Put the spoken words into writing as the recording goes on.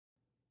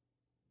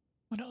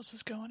What else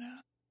is going on?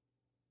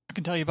 I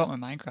can tell you about my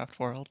Minecraft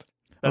world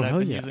Oh, that I've hell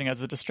been yeah. using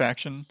as a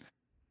distraction.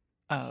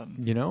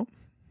 You know?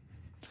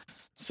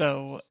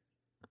 So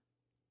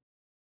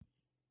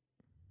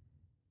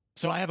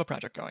I have a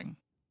project going.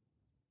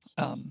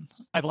 I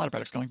have a lot of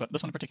projects going, but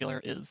this one in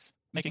particular is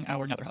making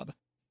our Nether hub.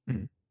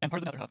 Mhm. And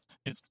part of the Nether hub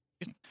is,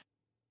 excuse me,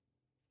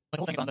 the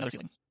whole thing is on the Nether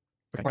ceiling.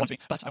 Okay. Or want to be,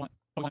 but I want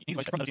an easy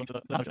way to get from the ceiling to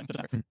the Nether ceiling to the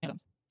Nether. Mhm. And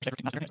there's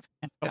everything master units.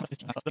 And the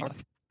Nether.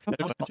 And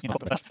there's also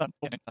the best.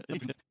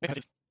 It has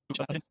this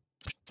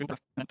super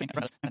and thing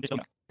address and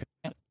digital.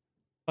 And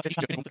but each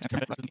video is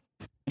kind of like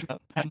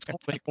and so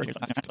the core is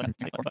not necessarily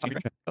or but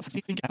but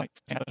speaking about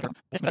and the term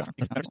if the term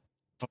is not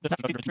so the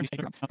task of the research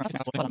program are just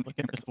also like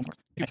it's almost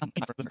you can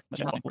for the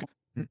much more important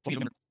so you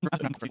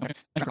remember for example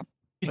and from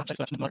you know just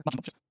much more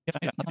just yes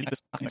yeah nothing like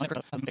this I think like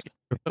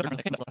but I'm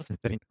taking the focus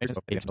that's it's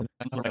so big and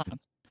we're on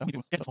so we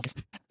do get the focus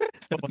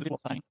the one that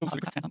will find so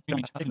we can you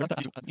know I think that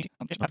is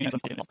I'm just having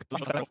some ideas so I'm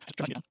just trying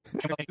to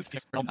okay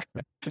it's real back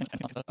and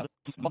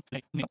it's one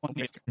day no one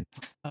day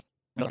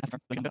no after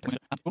like that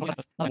point I'm going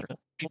to another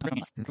she's going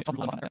to it's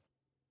all on there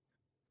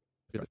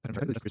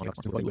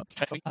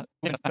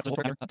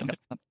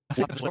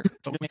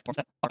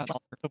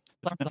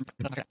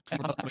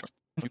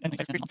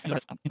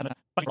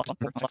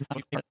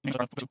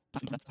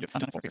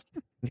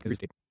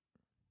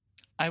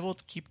I will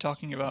keep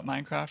talking about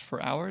Minecraft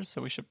for hours,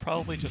 so we should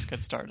probably just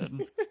get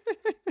started.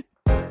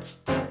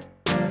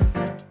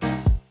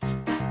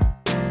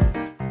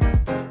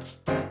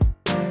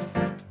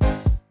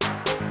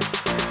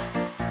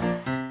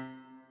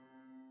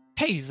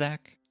 Hey,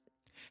 Zach.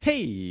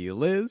 Hey,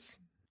 Liz.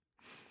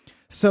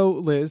 So,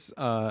 Liz,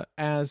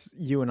 as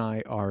you and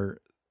I are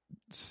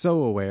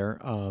so aware,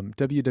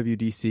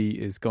 WWDC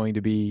is going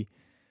to be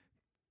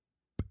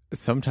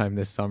sometime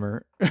this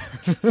summer.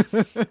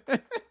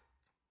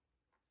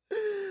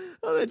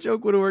 Oh, that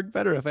joke would have worked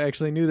better if I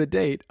actually knew the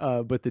date.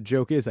 But the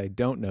joke is I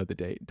don't know the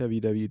date.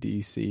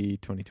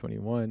 WWDC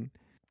 2021.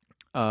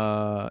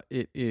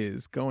 It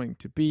is going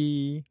to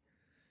be...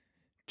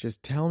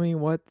 Just tell me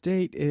what the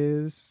date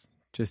is.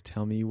 Just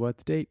tell me what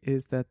the date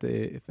is that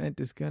the event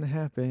is going to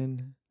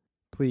happen.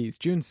 Please,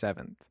 June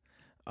 7th.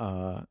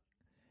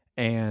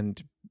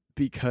 And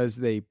because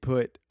they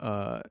put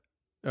a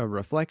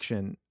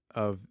reflection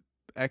of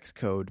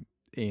Xcode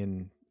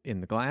in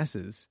the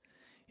glasses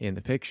in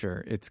the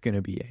picture, it's going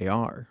to be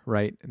AR,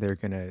 right? They're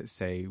going to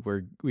say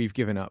we've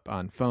given up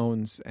on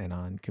phones and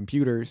on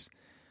computers.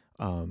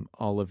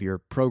 All of your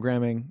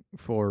programming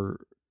for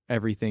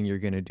everything you're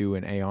going to do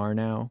in AR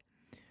now.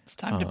 It's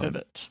time to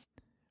pivot.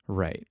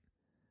 Right.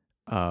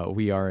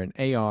 We are an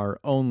AR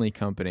only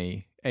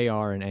company,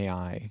 AR and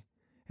AI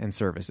and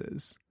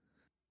services.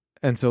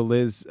 And so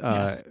Liz,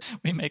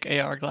 we make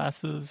AR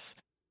glasses,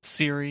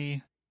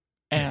 Siri,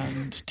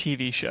 and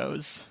TV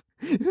shows.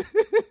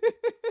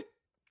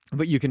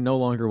 But you can no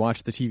longer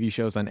watch the TV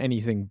shows on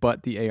anything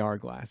but the AR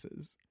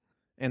glasses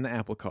and the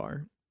Apple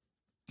Car.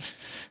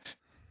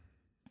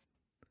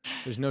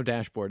 There's no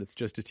dashboard, it's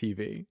just a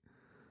TV.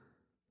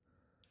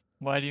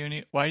 Why do you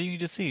need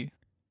to see?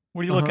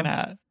 What are you looking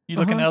at? You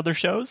looking at other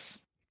shows?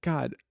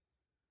 God.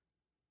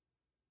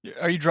 What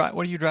are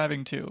you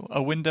driving to?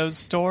 A Windows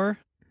store?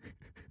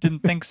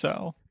 Didn't think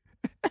so.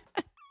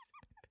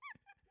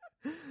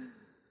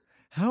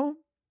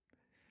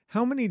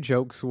 How many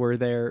jokes were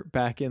there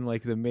back in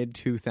like the mid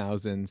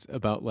 2000s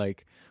about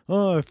like,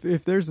 oh,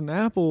 if there's an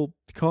Apple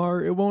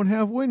car, it won't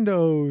have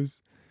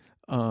windows.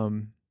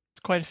 It's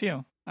quite a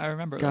few. I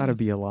remember. Gotta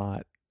be a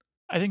lot.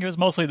 I think it was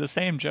mostly the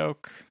same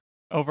joke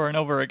over and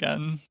over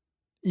again.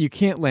 You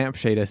can't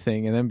lampshade a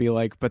thing and then be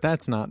like, but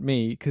that's not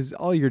me, because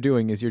all you're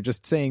doing is you're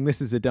just saying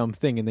this is a dumb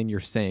thing and then you're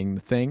saying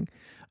the thing.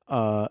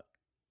 Where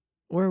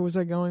was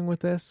I going with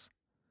this?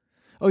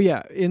 Oh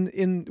yeah,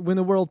 in when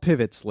the world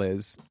pivots,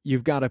 Liz,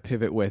 you've got to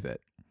pivot with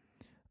it.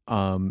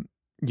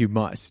 You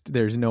must.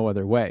 There's no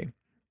other way.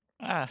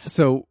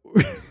 So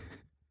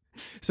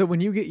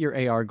when you get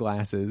your AR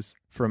glasses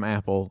from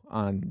Apple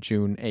on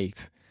June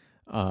 8th,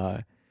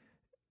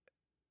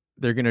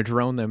 they're going to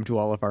drone them to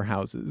all of our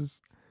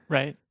houses.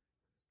 Right.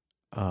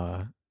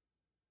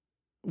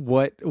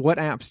 What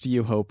apps do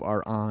you hope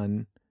are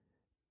on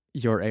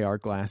your AR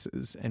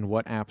glasses, and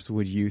what apps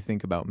would you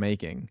think about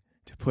making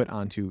to put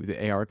onto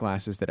the AR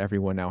glasses that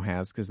everyone now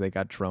has because they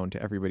got droned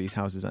to everybody's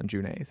houses on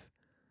June 8th?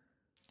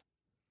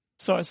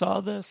 So I saw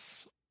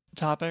this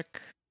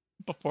topic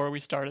before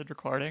we started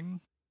recording,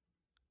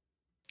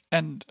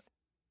 and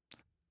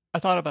I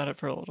thought about it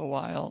for a little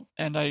while,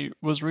 and I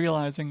was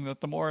realizing that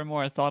the more and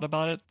more I thought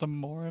about it, the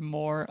more and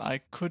more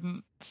I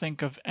couldn't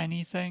think of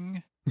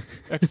anything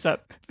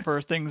except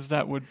for things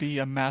that would be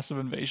a massive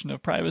invasion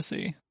of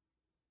privacy.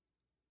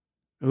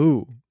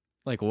 Ooh,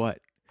 like what?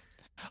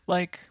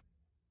 Like,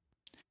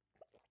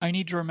 I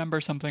need to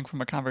remember something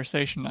from a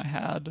conversation I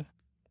had,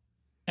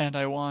 and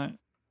I want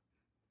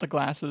the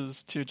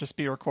glasses to just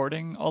be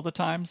recording all the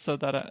time so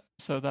that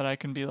I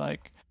can be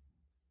like,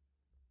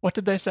 what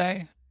did they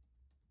say?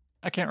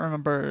 I can't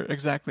remember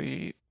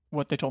exactly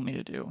what they told me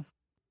to do.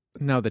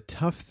 Now, the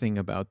tough thing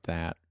about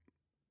that,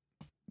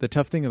 the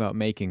tough thing about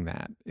making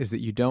that is that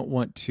you don't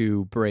want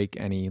to break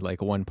any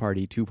like one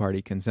party, two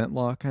party consent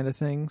law kind of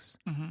things.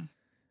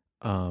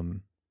 Mm-hmm.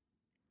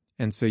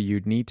 And so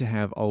you'd need to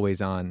have always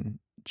on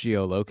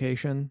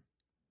geolocation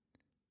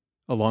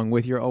along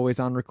with your always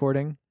on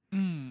recording.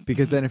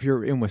 Because then if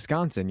you're in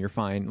Wisconsin, you're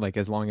fine. Like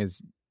as long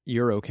as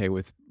you're okay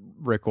with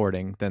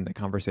recording, then the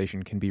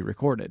conversation can be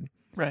recorded.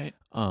 Right.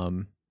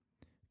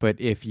 But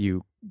if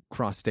you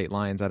cross state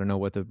lines, I don't know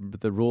what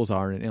the rules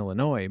are in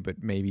Illinois,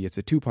 but maybe it's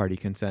a two-party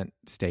consent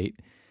state.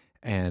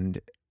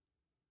 And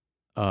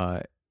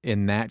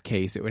in that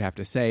case, it would have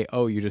to say,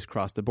 oh, you just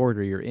crossed the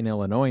border. You're in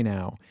Illinois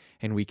now,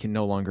 and we can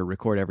no longer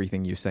record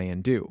everything you say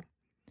and do.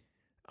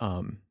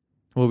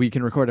 Well, we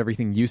can record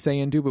everything you say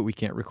and do, but we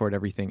can't record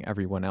everything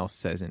everyone else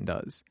says and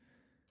does.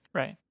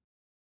 Right.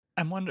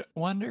 I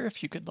wonder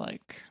if you could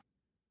like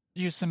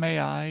use some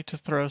AI to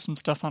throw some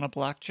stuff on a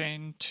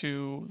blockchain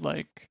to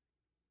like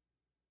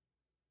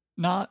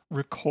not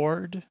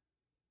record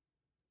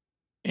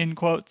in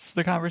quotes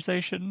the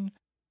conversation,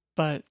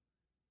 but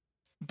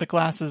the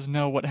glasses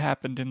know what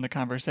happened in the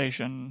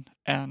conversation,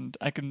 and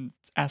I can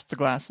ask the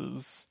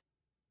glasses,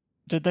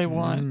 did they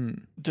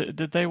want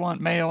did they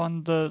want mayo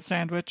on the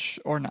sandwich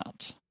or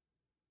not?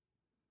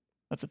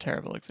 That's a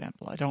terrible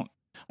example.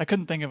 I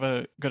couldn't think of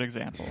a good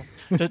example.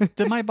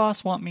 Did my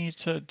boss want me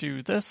to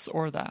do this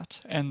or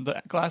that? And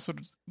the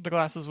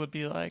glasses would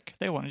be like,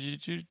 they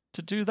wanted you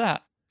to do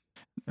that.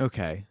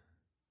 Okay.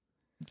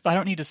 I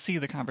don't need to see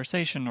the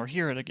conversation or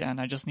hear it again.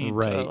 I just need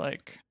to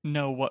like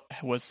know what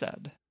was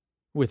said.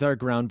 With our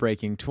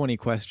groundbreaking 20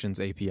 questions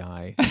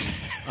API,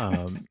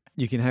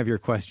 you can have your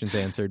questions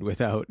answered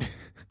without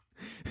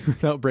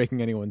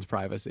breaking anyone's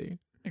privacy.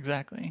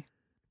 Exactly.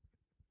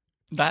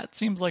 That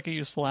seems like a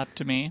useful app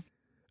to me.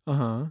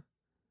 Uh-huh.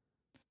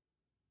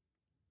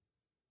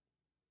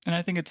 And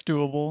I think it's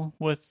doable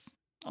with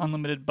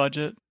unlimited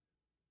budget.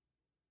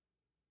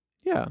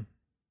 Yeah.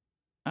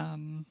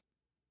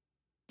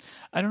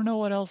 I don't know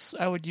what else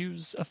I would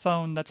use a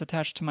phone that's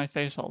attached to my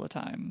face all the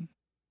time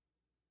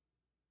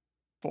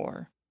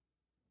for.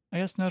 I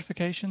guess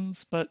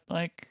notifications, but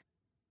like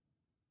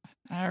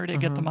I already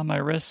get them on my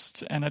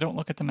wrist and I don't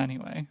look at them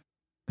anyway.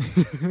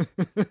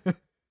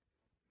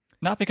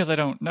 Not because I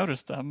don't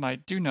notice them. I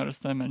do notice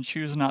them and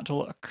choose not to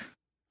look.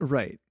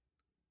 Right.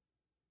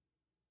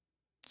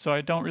 So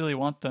I don't really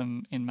want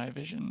them in my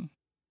vision.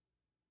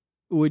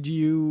 Would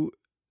you...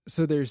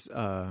 So there's...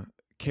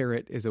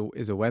 Carrot is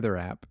a weather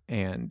app,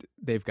 and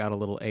they've got a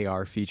little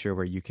AR feature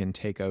where you can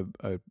take a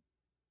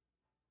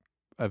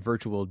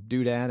virtual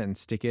doodad and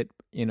stick it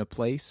in a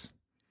place,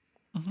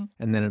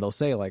 and then it'll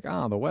say like,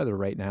 the weather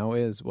right now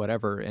is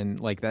whatever, and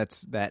like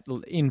that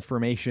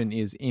information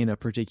is in a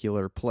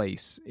particular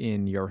place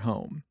in your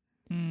home.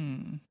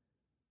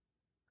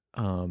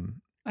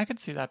 I could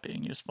see that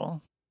being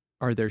useful.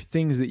 Are there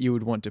things that you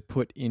would want to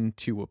put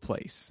into a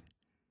place?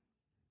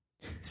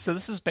 So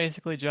this is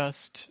basically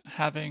just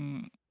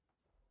having...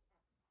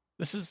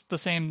 This is the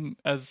same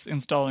as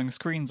installing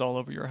screens all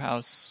over your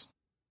house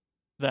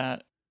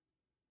that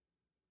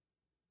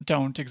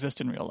don't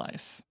exist in real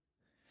life.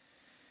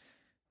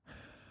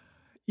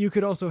 You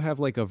could also have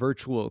like a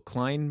virtual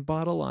Klein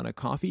bottle on a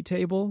coffee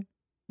table.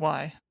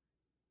 Why?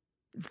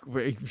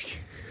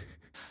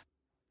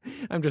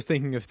 I'm just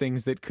thinking of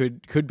things that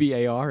could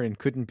be AR and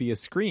couldn't be a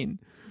screen.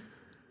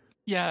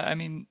 Yeah, I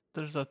mean,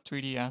 there's a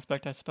 3D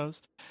aspect, I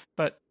suppose.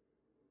 But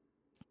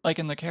like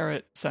in the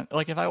Carrot,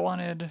 like if I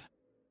wanted...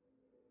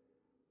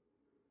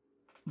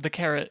 The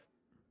Carrot,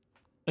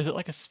 is it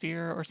like a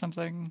sphere or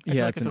something?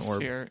 Yeah, like it's an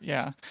orb. Sphere.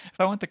 Yeah.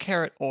 If I want the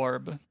Carrot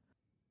orb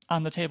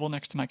on the table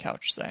next to my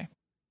couch, say.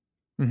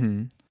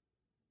 Mm-hmm.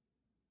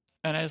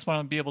 And I just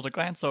want to be able to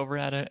glance over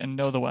at it and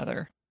know the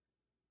weather.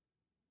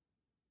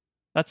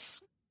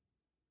 That's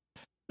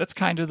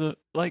kind of the...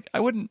 Like,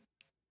 I wouldn't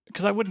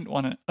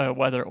want a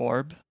weather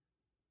orb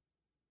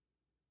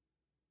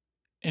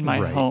in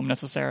my home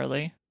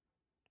necessarily.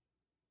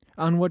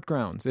 On what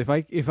grounds? If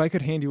I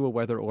could hand you a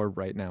weather orb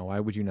right now, why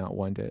would you not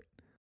want it?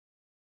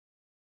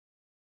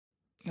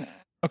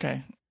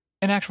 Okay.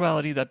 In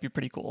actuality, that'd be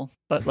pretty cool.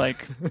 But,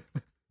 like,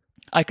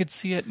 I could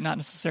see it not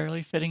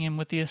necessarily fitting in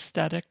with the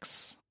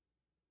aesthetics.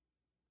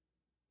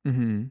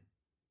 Mm-hmm.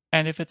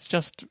 And if it's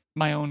just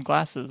my own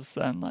glasses,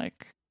 then,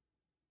 like,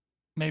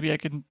 maybe I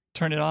can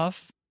turn it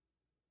off.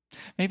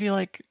 Maybe,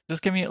 like,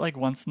 just give me it, like,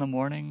 once in the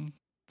morning,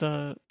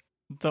 the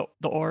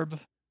orb.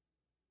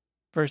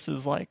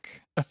 Versus,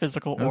 like, a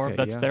physical orb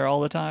that's there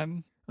all the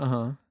time.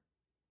 Uh-huh.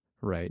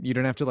 Right. You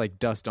don't have to, like,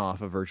 dust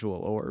off a virtual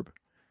orb.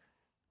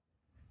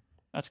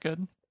 That's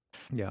good.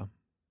 Yeah.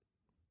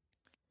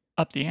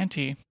 Up the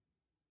ante,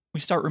 we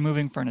start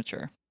removing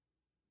furniture.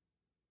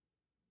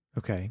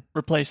 Okay.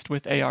 Replaced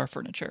with AR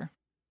furniture.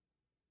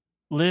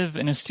 Live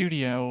in a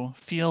studio,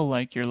 feel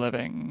like you're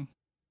living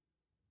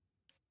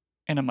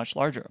in a much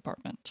larger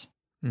apartment.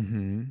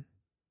 Mm-hmm.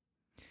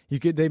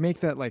 They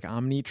make that, like,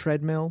 Omni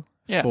treadmill.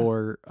 Yeah.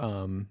 For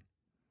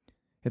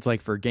it's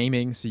like for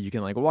gaming, so you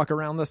can like walk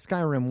around the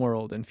Skyrim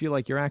world and feel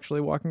like you're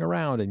actually walking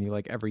around, and you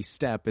like every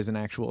step is an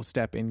actual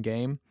step in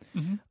game.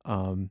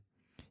 Mm-hmm.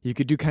 you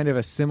could do kind of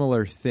a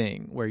similar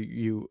thing where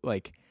you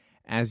like,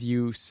 as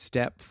you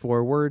step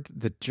forward,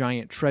 the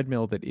giant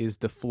treadmill that is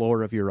the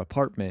floor of your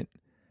apartment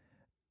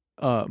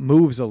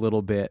moves a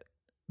little bit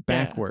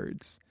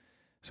backwards. Yeah.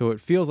 So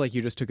it feels like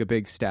you just took a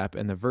big step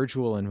and the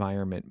virtual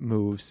environment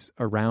moves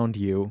around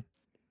you.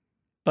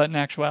 But in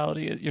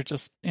actuality, you're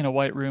just in a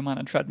white room on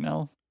a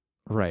treadmill.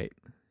 Right.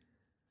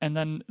 And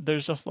then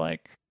there's just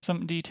like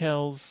some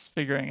details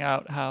figuring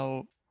out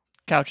how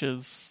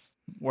couches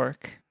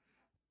work.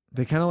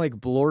 They kind of like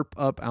blorp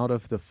up out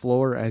of the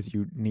floor as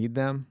you need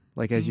them.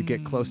 Like as you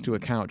get close to a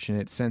couch and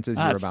it senses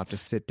you're about to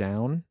sit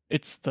down.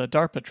 It's the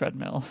DARPA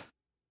treadmill.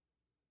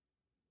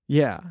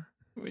 Yeah.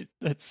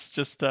 It's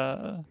just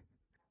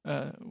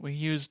we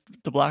used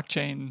the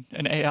blockchain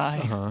and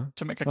AI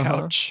to make a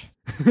couch.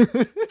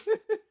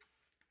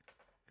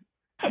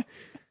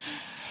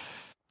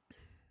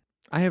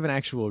 I have an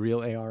actual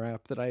real AR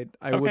app that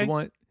I would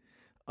want.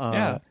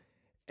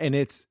 And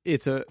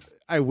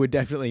I would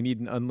definitely need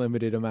an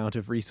unlimited amount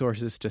of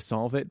resources to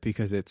solve it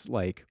because it's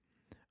like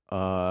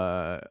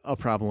a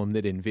problem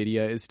that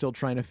NVIDIA is still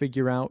trying to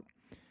figure out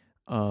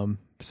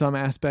some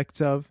aspects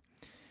of.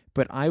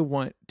 But I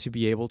want to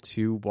be able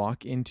to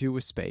walk into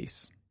a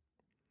space,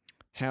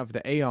 have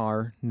the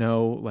AR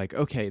know, like,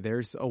 okay,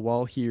 there's a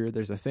wall here,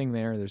 there's a thing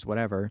there, there's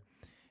whatever,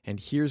 and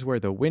here's where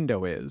the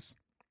window is.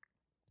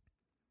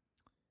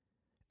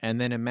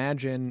 And then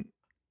imagine,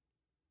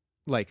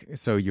 like,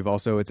 so you've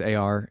also, it's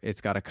AR,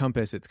 it's got a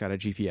compass, it's got a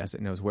GPS,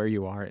 it knows where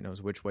you are, it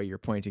knows which way you're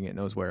pointing, it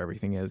knows where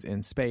everything is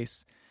in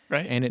space.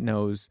 Right. And it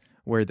knows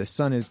where the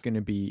sun is going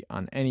to be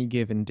on any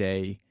given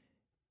day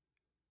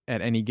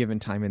at any given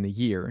time in the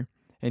year.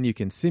 And you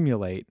can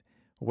simulate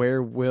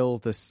where will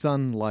the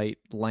sunlight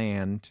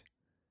land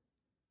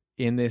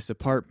in this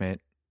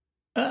apartment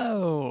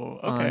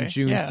on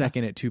June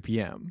 2nd at 2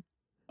 p.m.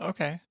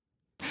 Okay.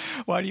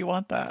 Why do you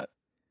want that?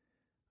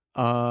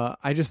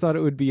 I just thought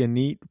it would be a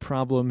neat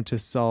problem to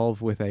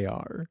solve with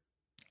AR.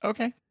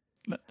 Okay.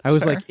 I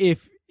was like,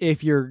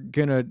 if you're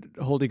going to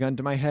hold a gun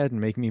to my head and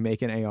make me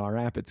make an AR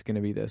app, it's going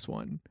to be this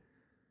one.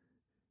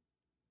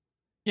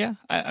 Yeah.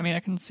 I mean, I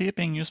can see it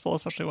being useful,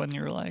 especially when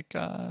you're like...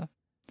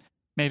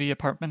 maybe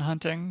apartment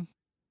hunting.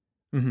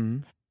 Mm-hmm.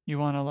 You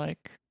want to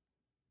like,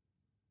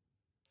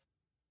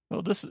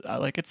 well, this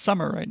like it's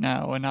summer right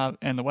now,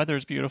 and the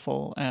weather's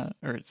beautiful,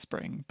 or it's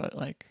spring, but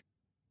like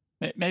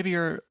maybe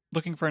you're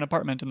looking for an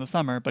apartment in the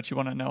summer, but you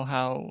want to know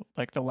how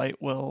like the light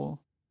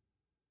will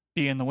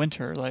be in the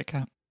winter. Like,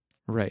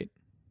 right?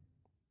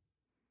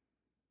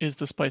 Is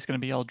this place going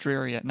to be all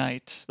dreary at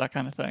night? That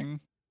kind of thing.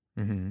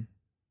 Mm-hmm.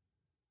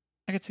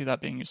 I could see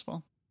that being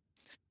useful.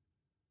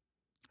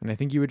 And I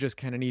think you would just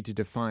kind of need to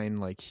define,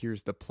 like,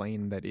 here's the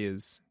plane that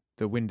is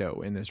the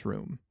window in this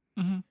room.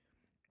 Mm-hmm.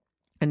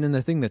 And then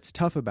the thing that's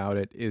tough about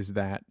it is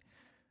that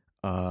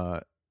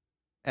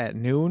at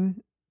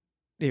noon,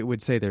 it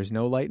would say there's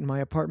no light in my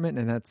apartment,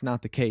 and that's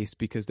not the case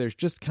because there's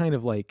just kind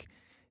of, like,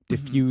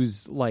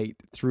 diffuse light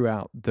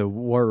throughout the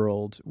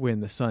world when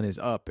the sun is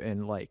up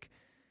and, like,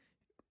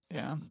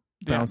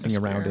 bouncing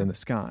around in the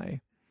sky.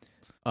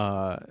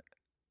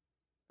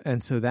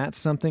 And so that's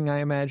something I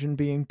imagine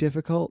being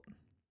difficult.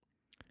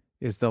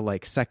 Is the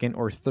like second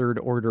or third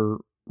order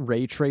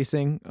ray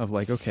tracing of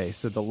like, okay,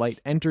 so the light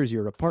enters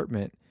your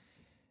apartment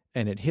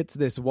and it hits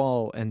this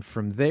wall and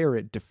from there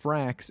it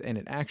diffracts and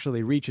it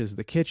actually reaches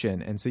the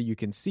kitchen. And so you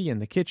can see in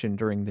the kitchen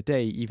during the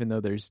day, even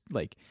though there's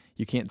like,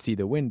 you can't see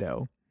the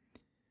window.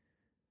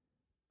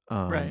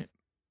 Right.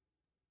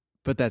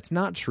 But that's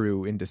not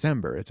true in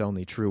December. It's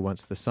only true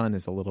once the sun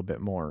is a little bit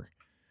more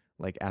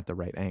like at the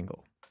right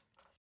angle.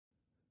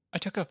 I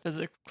took a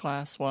physics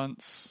class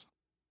once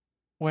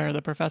where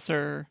the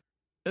professor...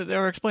 They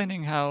were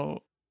explaining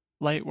how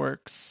light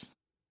works,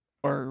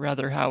 or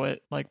rather how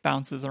it like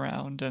bounces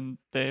around, and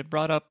they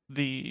brought up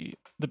the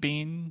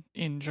bean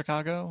in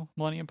Chicago,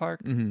 Millennium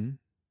Park,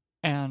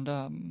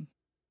 and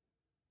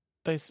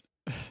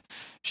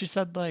she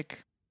said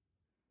like,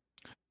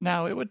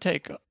 now it would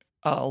take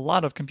a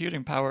lot of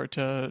computing power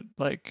to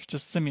like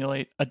just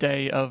simulate a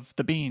day of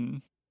the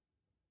bean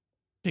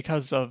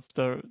because of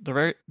the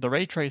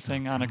ray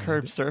tracing on a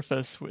curved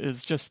surface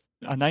is just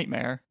a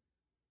nightmare.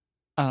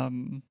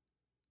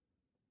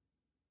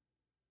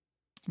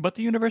 But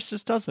the universe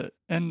just does it,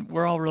 and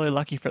we're all really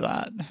lucky for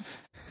that.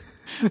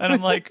 And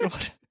I'm like, what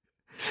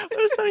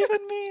does that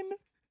even mean?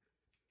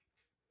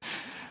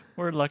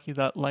 We're lucky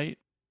that light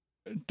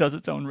does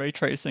its own ray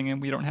tracing, and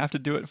we don't have to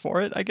do it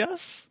for it, I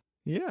guess.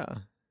 Yeah.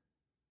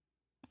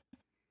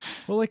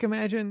 Well, like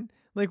imagine,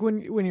 like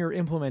when you're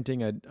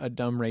implementing a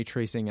dumb ray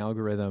tracing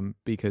algorithm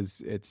because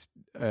it's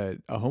a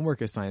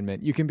homework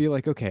assignment, you can be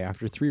like, okay,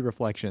 after 3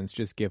 reflections,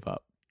 just give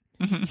up.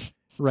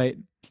 Right?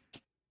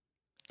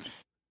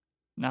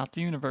 Not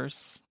the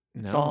universe.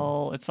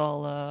 No. It's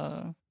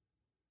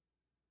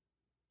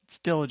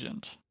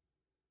diligent.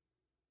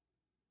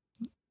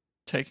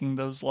 Taking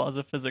those laws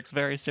of physics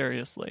very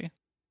seriously.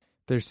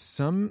 There's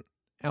some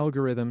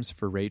algorithms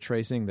for ray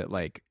tracing that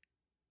like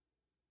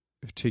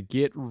to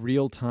get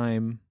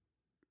real-time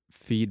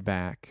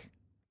feedback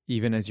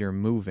even as you're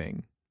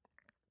moving,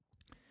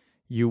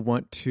 you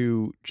want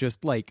to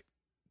just like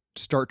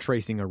start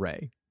tracing a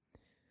ray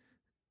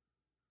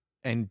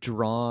and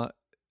draw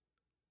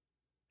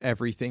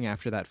everything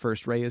after that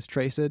first ray is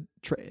traced.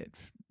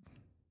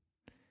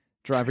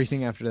 Draw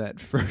everything after that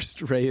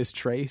first ray is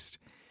traced,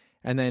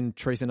 and then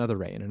trace another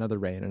ray and another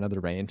ray and another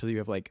ray until you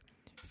have like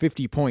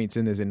 50 points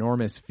in this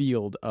enormous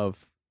field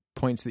of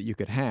points that you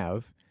could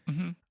have.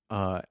 Mm-hmm.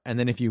 And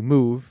then if you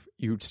move,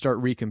 you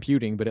start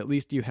recomputing, but at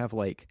least you have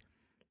like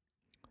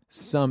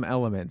some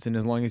elements. And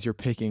as long as you're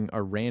picking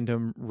a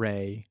random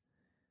ray,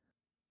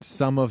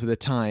 some of the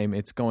time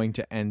it's going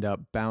to end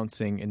up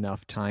bouncing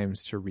enough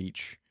times to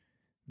reach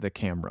the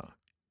camera.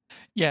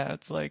 Yeah,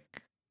 it's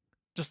like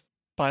just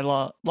by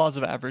laws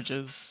of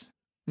averages,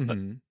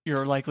 Mm-hmm.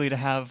 you're likely to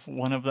have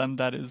one of them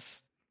that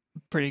is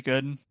pretty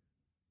good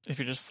if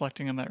you're just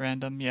selecting them at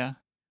random. Yeah,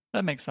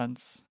 that makes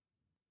sense.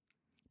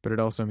 But it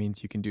also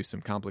means you can do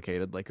some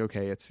complicated, like,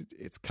 okay,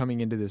 it's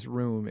coming into this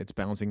room, it's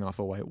bouncing off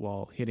a white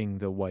wall, hitting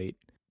the white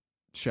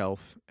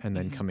shelf, and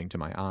then coming to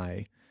my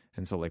eye.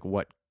 And so, like,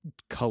 what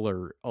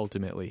color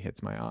ultimately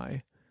hits my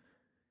eye?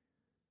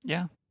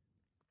 Yeah.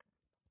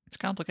 It's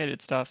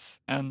complicated stuff.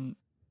 And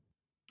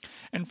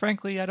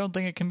frankly, I don't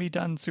think it can be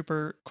done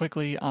super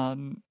quickly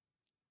on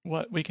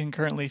what we can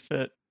currently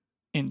fit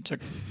into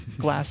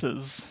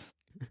glasses.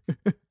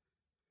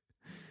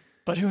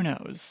 But who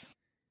knows?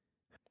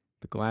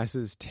 The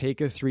glasses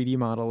take a 3D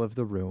model of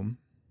the room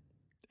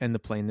and the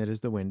plane that is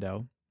the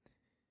window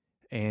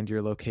and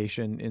your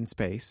location in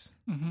space.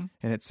 Mm-hmm.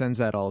 And it sends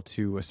that all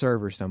to a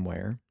server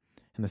somewhere.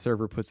 And the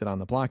server puts it on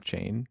the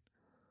blockchain.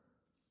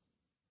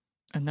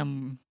 And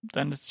then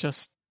it's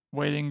just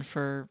waiting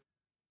for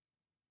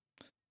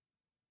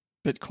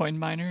Bitcoin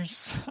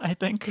miners, I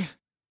think.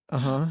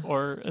 Uh-huh.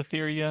 Or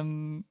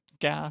Ethereum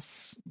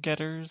gas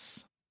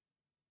getters.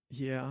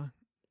 Yeah.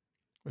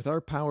 With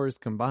our powers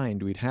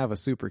combined, we'd have a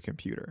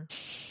supercomputer.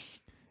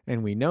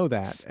 And we know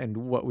that. And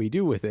what we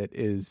do with it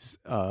is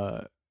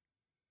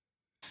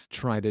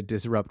try to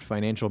disrupt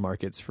financial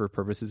markets for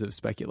purposes of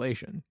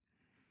speculation.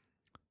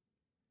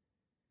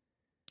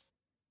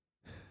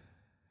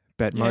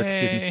 Bet Marx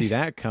didn't see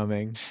that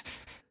coming.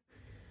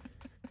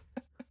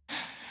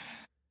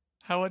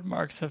 How would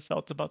Marx have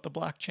felt about the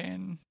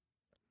blockchain?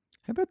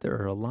 I bet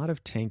there are a lot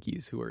of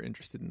tankies who are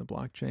interested in the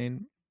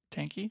blockchain.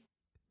 Tanky?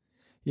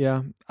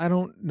 Yeah, I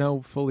don't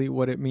know fully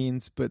what it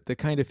means, but the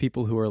kind of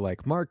people who are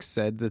like, Marx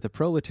said that the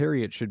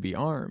proletariat should be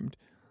armed.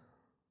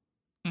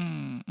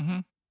 Mm-hmm.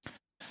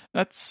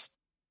 That's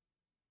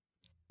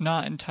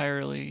not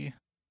entirely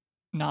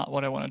not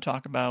what I want to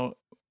talk about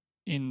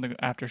in the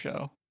after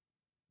show.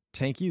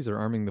 Tankies are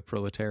arming the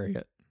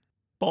proletariat.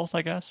 Both,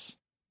 I guess.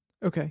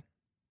 Okay.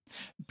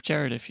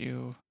 Jared, if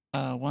you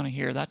want to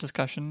hear that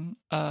discussion,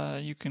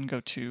 you can go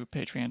to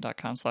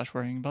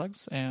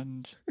patreon.com/worryingbugs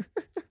and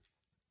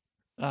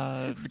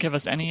give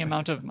us any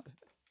amount of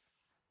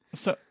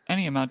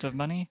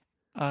money.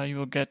 You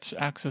will get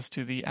access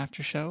to the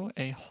after show,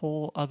 a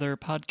whole other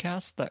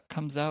podcast that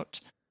comes out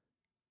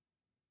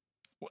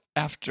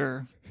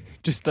after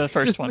just the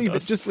first one.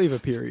 Just leave a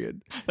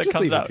period. That just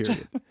comes leave out. A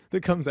period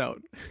that comes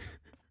out.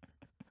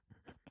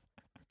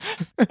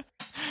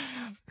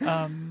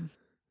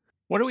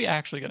 What are we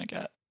actually going to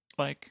get?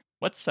 Like,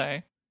 let's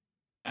say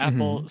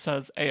Apple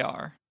says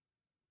AR.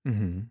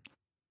 Mm-hmm.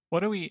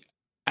 What are we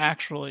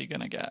actually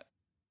going to get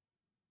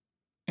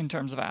in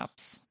terms of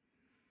apps?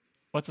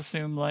 Let's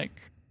assume,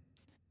 like,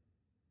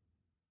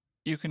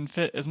 you can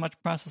fit as much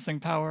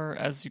processing power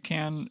as you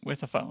can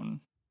with a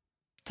phone.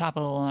 Top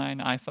of the line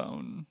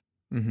iPhone.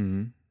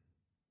 Mm-hmm.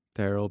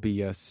 There'll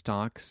be a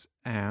stocks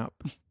app,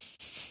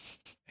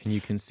 and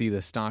you can see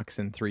the stocks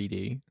in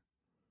 3D.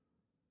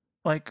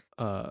 Like,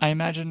 I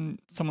imagine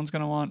someone's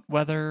going to want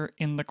weather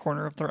in the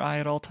corner of their eye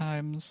at all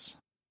times.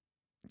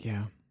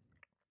 Yeah.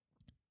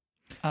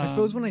 I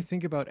suppose when I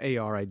think about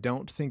AR, I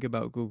don't think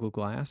about Google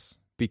Glass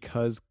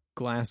because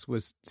Glass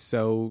was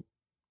so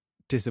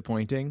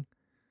disappointing.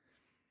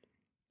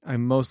 I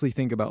mostly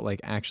think about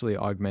like actually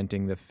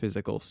augmenting the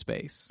physical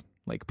space.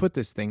 Like put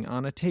this thing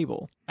on a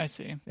table. I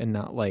see. And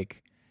not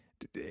like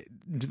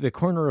the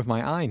corner of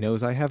my eye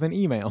knows I have an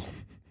email.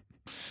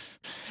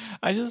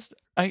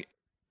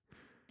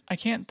 I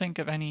can't think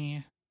of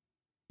any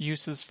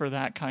uses for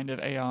that kind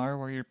of AR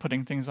where you're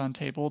putting things on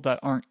table that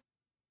aren't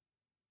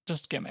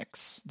just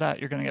gimmicks that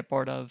you're going to get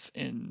bored of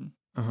in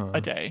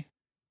a day.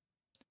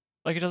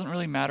 Like, it doesn't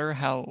really matter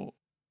how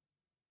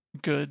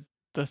good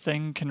the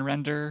thing can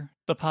render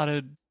the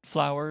potted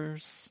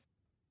flowers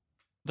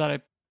that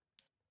I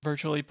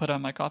virtually put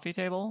on my coffee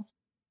table,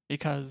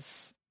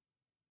 because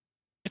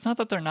it's not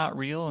that they're not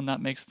real and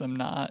that makes them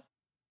not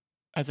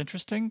as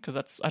interesting,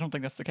 because I don't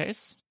think that's the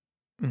case.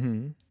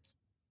 Mm-hmm.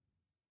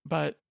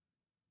 But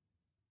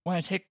when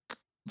I take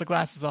the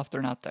glasses off,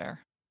 they're not there.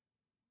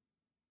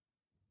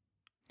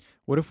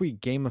 What if we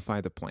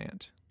gamify the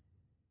plant?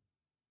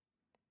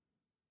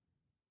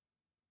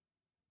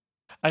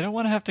 I don't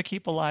want to have to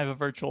keep alive a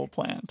virtual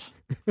plant.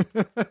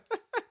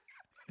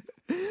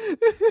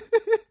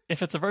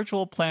 If it's a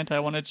virtual plant,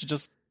 I want it to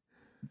just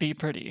be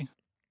pretty.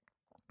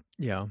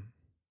 Yeah.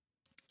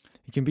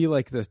 It can be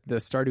like the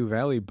Stardew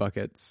Valley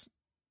buckets,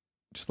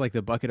 just like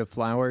the bucket of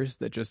flowers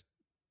that just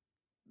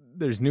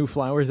there's new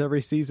flowers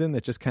every season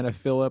that just kind of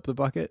fill up the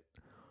bucket.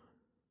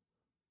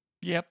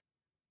 Yep.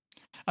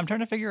 I'm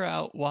trying to figure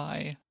out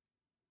why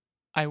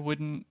I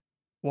wouldn't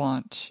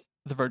want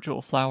the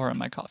virtual flower on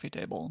my coffee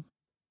table.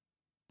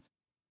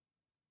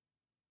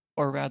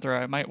 Or rather,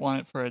 I might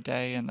want it for a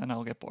day and then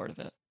I'll get bored of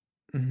it.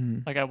 Mm-hmm.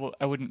 Like,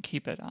 I wouldn't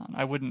keep it on.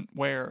 I wouldn't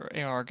wear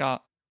AR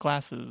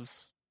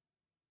glasses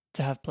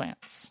to have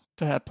plants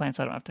I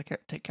don't have to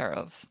take care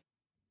of.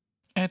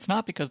 And it's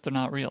not because they're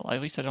not real.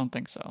 At least I don't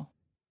think so.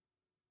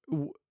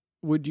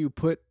 Would you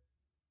put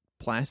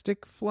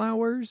plastic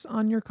flowers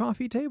on your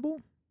coffee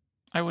table?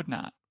 I would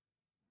not.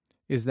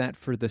 Is that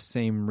for the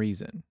same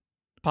reason?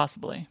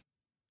 Possibly.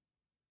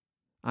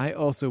 I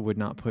also would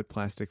not put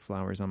plastic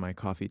flowers on my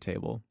coffee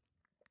table.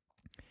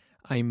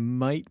 I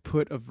might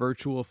put a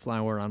virtual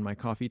flower on my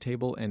coffee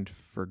table and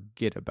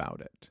forget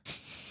about it.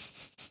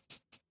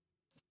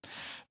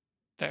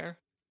 Fair.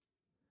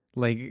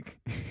 Like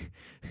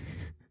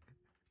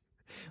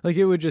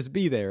it would just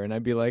be there and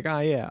I'd be like,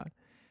 yeah.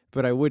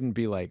 But I wouldn't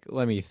be like,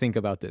 let me think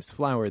about this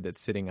flower that's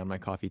sitting on my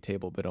coffee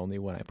table, but only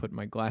when I put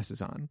my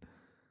glasses on.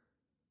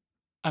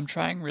 I'm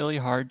trying really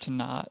hard to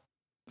not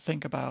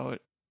think about,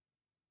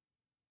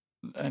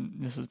 and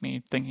this is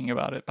me thinking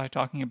about it by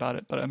talking about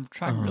it, but I'm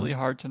trying really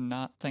hard to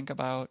not think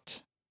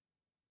about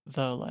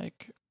the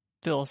like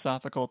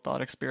philosophical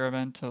thought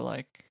experiment of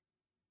like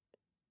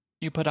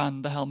you put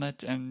on the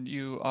helmet and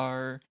you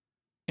are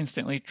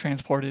instantly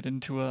transported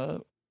into a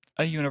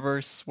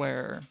universe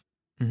where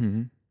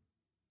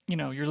you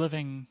know, you're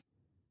living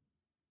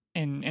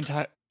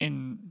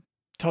in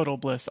total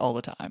bliss all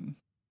the time.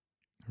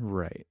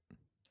 Right.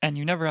 And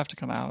you never have to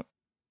come out.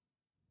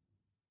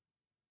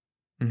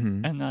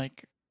 And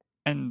like,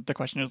 and the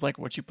question is like,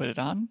 would you put it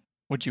on?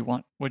 Would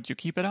you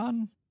keep it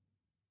on?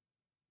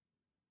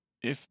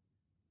 If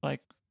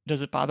like,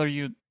 does it bother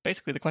you?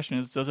 Basically the question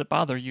is, does it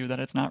bother you that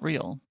it's not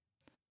real?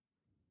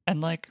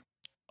 And like,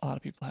 a lot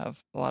of people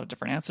have a lot of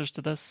different answers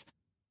to this,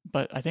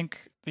 but I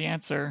think the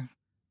answer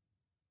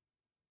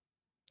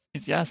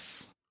is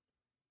yes.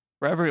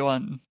 For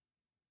everyone.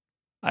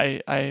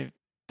 There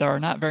are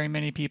not very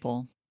many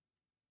people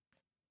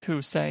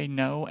who say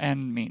no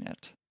and mean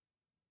it.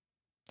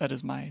 That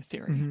is my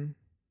theory.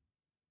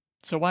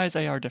 So why is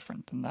AR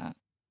different than that?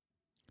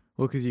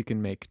 Well, because you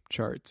can make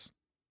charts.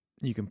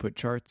 You can put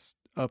charts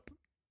up.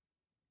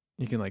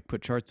 You can like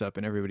put charts up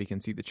and everybody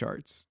can see the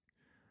charts.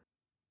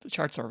 The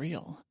charts are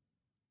real.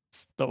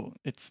 It's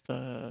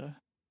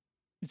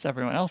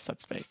everyone else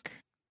that's fake.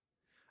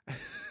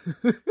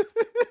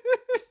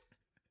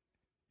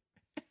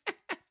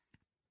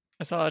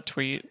 I saw a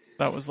tweet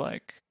that was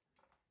like,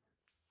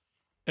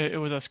 it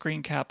was a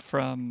screen cap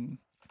from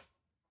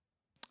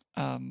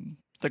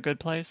The Good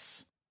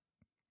Place.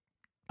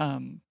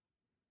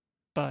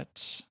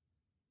 But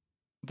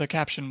the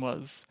caption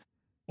was,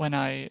 when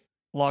I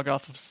log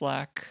off of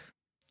Slack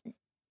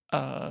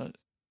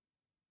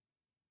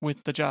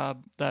with the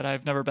job that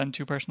I've never been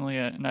to personally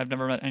and I've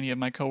never met any of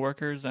my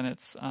coworkers, and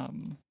it's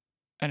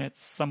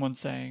someone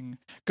saying,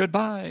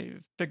 goodbye,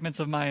 figments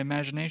of my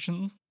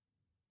imagination.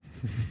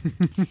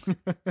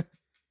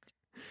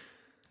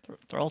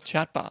 They're all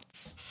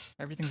chatbots.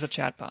 Everything's a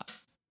chatbot.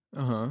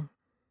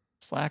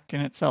 Slack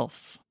in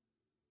itself.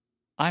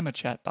 I'm a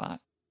chatbot.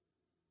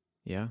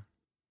 Yeah.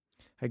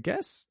 I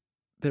guess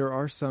there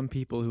are some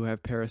people who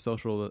have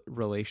parasocial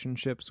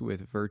relationships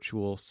with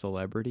virtual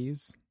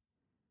celebrities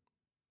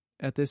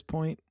at this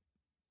point.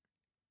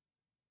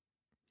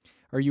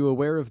 Are you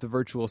aware of the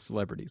virtual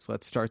celebrities?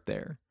 Let's start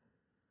there.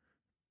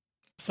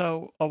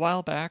 So, a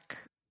while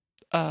back,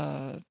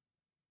 I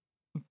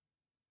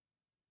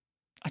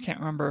can't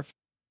remember if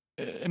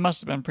it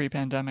must have been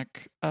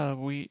pre-pandemic. I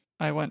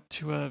went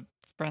to a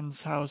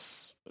friend's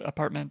house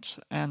apartment,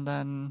 and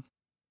then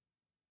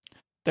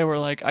they were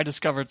like, I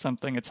discovered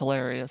something, it's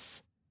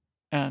hilarious.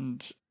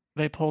 And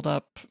they pulled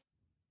up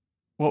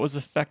what was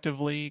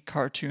effectively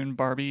cartoon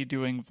Barbie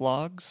doing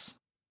vlogs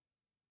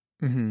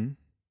on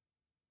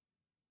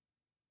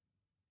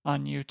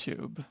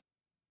YouTube.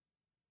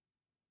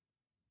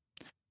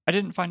 I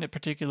didn't find it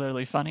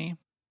particularly funny,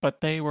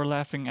 but they were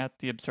laughing at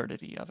the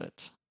absurdity of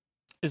it.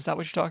 Is that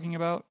what you're talking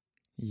about?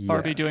 Yes.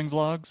 Barbie doing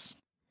vlogs?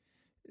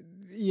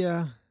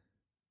 Yeah.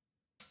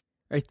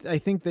 I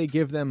think they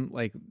give them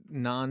like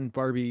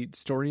non-Barbie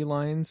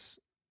storylines,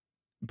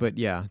 but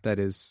yeah, that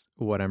is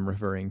what I'm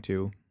referring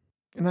to.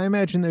 And I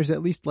imagine there's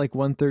at least like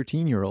one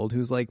 13-year-old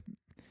who's like,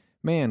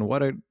 man,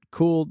 what a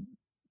cool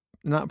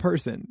not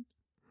person.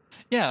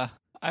 Yeah,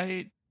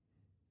 I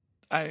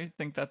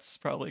think that's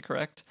probably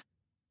correct.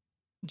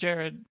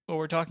 Jared, what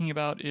we're talking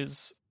about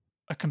is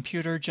a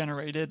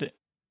computer-generated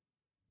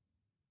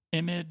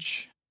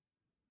image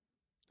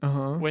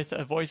with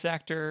a voice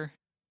actor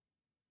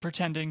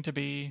pretending to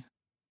be,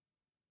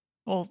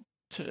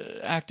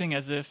 acting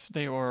as if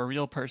they were a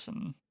real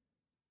person.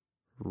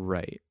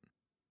 Right.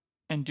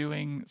 And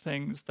doing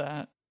things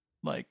that,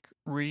 like,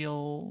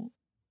 real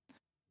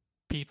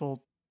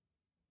people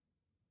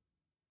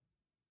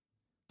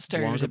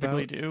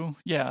stereotypically about? do.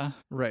 Yeah.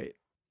 Right.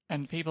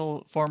 And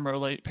people form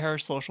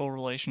parasocial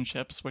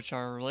relationships, which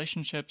are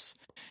relationships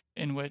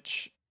in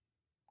which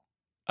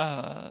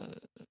uh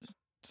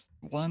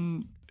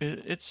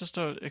it's just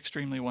a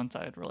extremely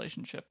one-sided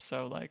relationship.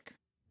 So like,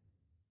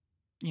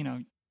 you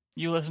know,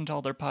 you listen to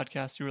all their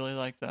podcasts, you really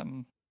like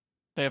them.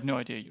 They have no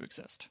idea you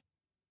exist.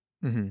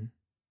 Mm-hmm.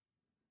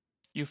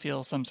 You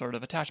feel some sort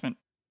of attachment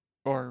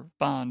or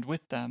bond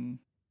with them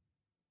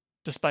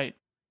despite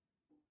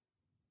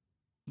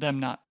them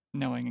not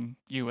knowing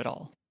you at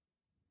all.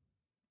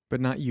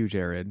 But not you,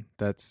 Jared.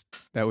 That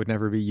would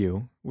never be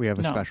you. We have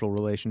a No. special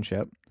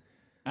relationship.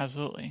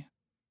 Absolutely.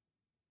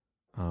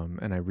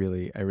 And I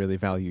really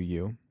value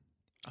you.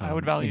 I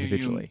would value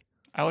individually.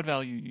 I would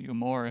value you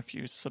more if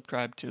you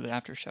subscribed to the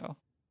after show.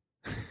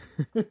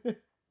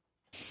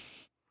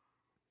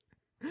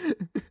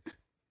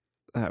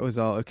 That was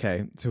all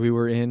okay. So we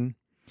were in.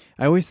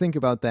 I always think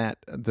about that,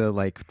 the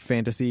like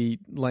fantasy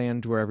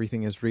land where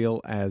everything is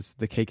real, as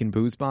the Cake and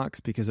Booze box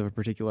because of a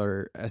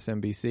particular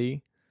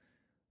SMBC.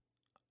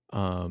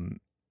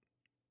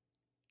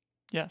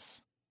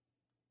 Yes.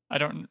 I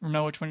don't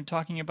know which one you're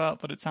talking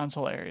about, but it sounds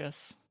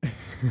hilarious.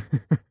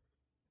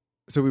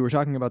 So we were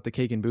talking about the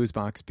Cake and Booze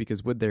box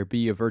because would there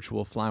be a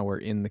virtual flower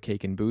in the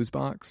Cake and Booze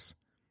box?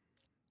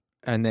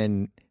 And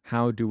then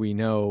how do we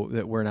know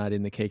that we're not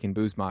in the Cake and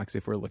Booze box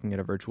if we're looking at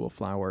a virtual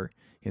flower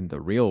in the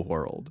real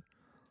world?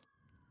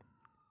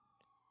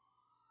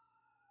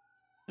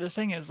 The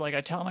thing is, like,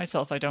 I tell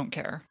myself I don't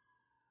care.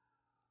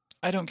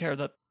 I don't care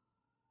that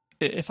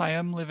if I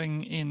am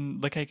living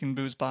in the Cake and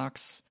Booze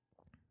box,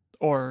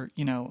 or,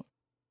 you know,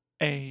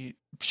 a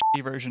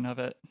shitty version of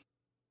it,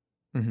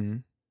 Mm-hmm.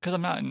 because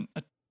I'm not in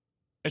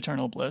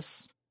eternal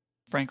bliss,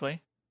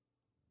 frankly.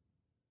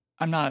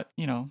 I'm not,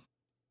 you know,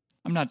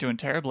 I'm not doing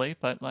terribly,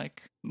 but,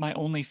 like, my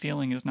only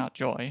feeling is not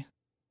joy.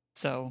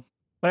 So,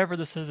 whatever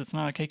this is, it's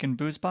not a Cake and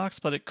Booze box,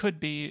 but it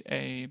could be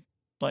a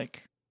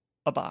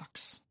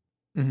box.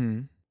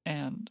 Mm-hmm.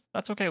 And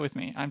that's okay with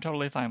me. I'm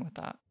totally fine with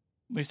that.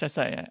 At least I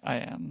say I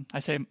am. I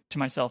say to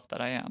myself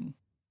that I am.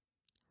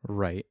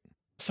 Right.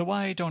 So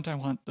why don't I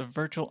want the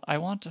virtual... I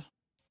want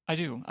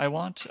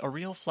a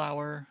real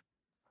flower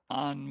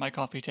on my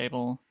coffee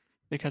table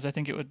because I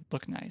think it would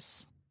look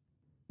nice.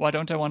 Why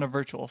don't I want a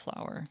virtual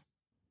flower?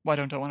 Why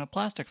don't I want a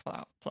plastic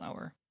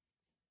flower?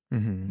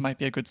 Mm-hmm. Might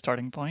be a good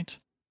starting point.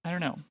 I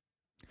don't know.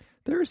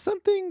 There's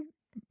something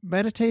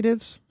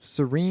meditative,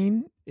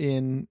 serene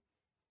in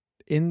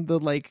the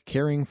like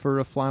caring for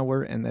a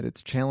flower, and that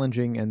it's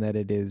challenging, and that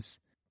it is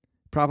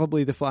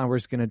probably the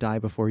flower's going to die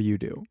before you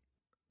do.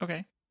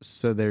 Okay.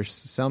 So there's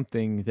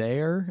something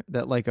there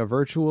that like a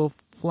virtual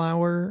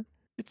flower.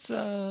 It's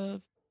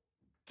a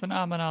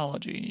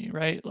phenomenology,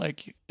 right?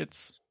 Like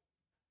it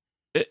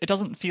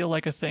doesn't feel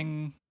like a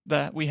thing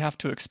that we have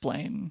to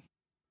explain.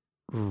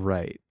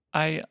 Right.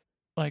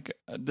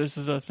 This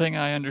is a thing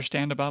I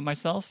understand about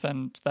myself,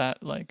 and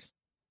that, like,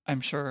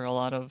 I'm sure a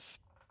lot of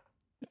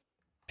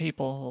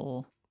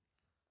people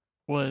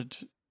would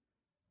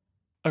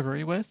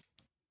agree with.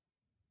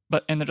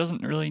 And there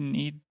doesn't really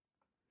need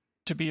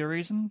to be a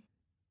reason.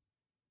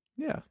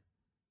 Yeah.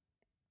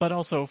 But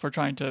also, if we're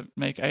trying to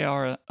make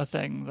AR a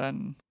thing,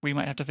 then we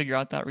might have to figure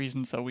out that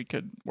reason so we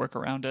could work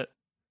around it.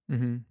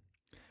 Mm-hmm.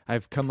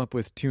 I've come up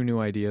with 2 new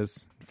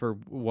ideas for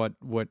what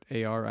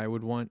AR I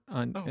would want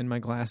in my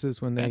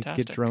glasses when they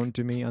Fantastic. get droned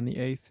to me on the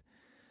 8th.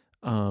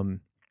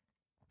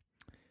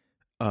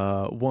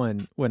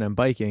 One, when I'm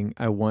biking,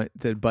 I want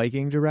the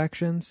biking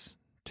directions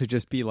to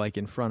just be like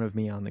in front of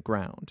me on the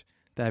ground.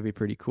 That'd be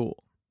pretty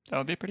cool. That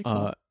would be pretty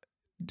cool.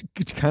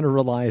 It kind of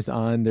relies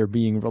on there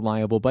being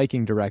reliable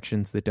biking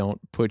directions that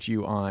don't put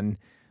you on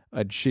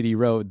a shitty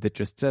road that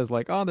just says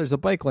like, oh, there's a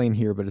bike lane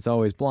here, but it's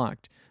always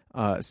blocked.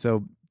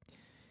 So,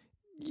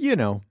 you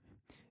know,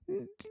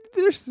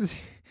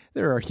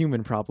 there are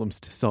human problems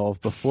to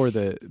solve before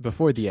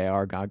the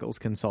AR goggles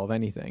can solve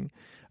anything.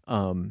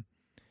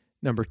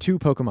 Number 2,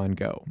 Pokemon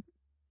Go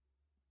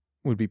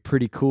would be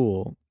pretty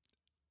cool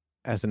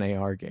as an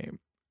AR game.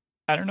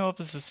 I don't know if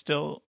this is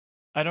still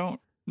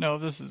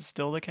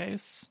the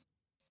case,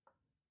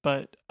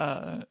 but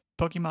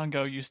Pokemon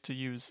Go used to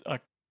use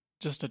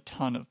just a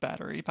ton of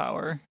battery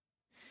power.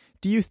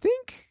 Do you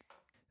think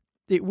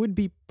it would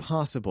be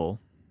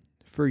possible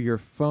for your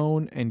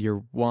phone and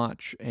your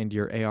watch and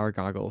your AR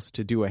goggles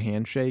to do a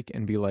handshake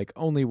and be like,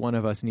 only one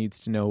of us needs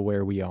to know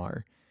where we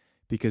are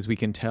because we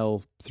can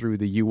tell through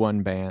the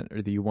U1 band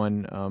or the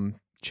U1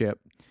 chip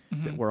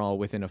that we're all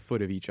within a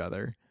foot of each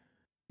other?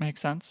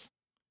 Makes sense.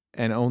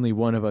 And only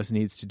one of us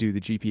needs to do the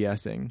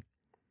GPSing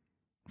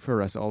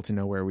for us all to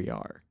know where we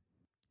are.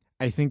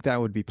 I think that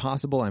would be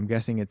possible. I'm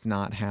guessing it's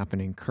not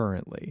happening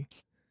currently.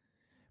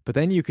 But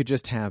then you could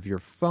just have your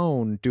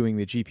phone doing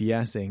the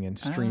GPSing and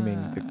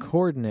streaming the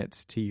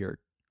coordinates to your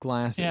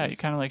glasses. Yeah, you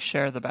kind of like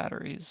share the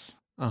batteries.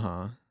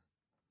 Uh-huh.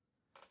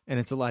 And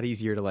it's a lot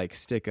easier to like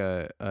stick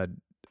a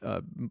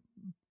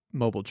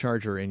mobile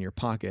charger in your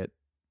pocket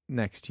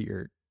next to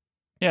your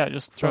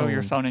just throw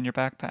your phone in your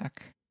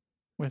backpack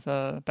with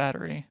a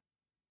battery.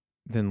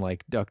 Than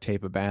like duct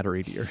tape a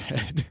battery to your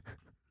head.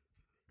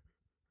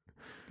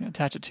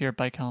 Attach it to your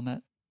bike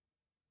helmet.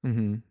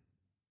 Mm-hmm.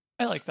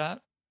 I like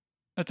that.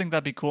 I think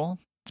that'd be cool.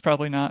 It's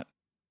probably not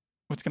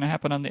what's going to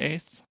happen on the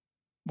 8th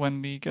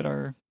when we get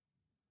our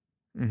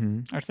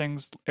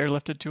things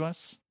airlifted to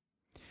us.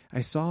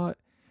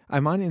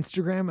 I'm on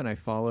Instagram and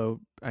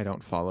I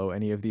don't follow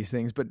any of these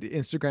things, but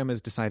Instagram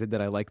has decided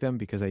that I like them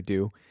because I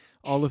do.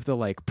 All of the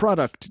like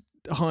product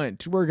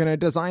hunt, we're going to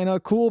design a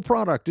cool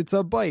product. It's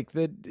a bike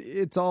that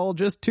it's all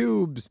just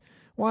tubes.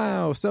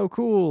 Wow, so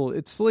cool.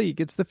 It's sleek.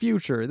 It's the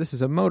future. This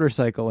is a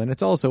motorcycle and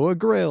it's also a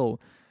grill.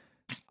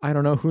 I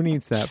don't know who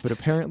needs that, but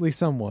apparently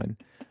someone.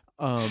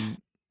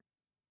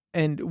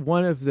 And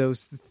one of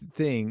those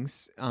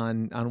things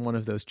on one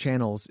of those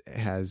channels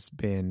has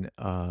been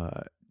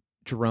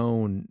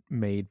drone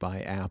made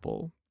by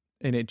Apple,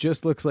 and it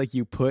just looks like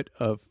you put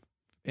an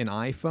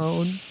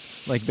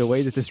iPhone, like the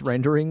way that this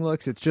rendering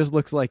looks, it just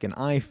looks like an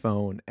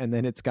iPhone, and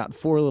then it's got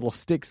 4 little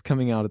sticks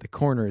coming out of the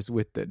corners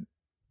with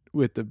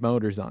the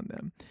motors on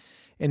them.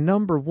 And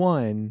number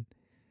one,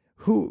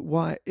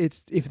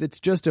 if it's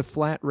just a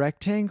flat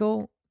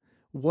rectangle,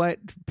 what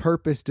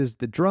purpose does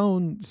the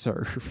drone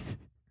serve?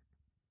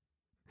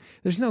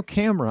 There's no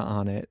camera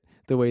on it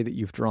the way that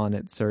you've drawn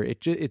it, sir.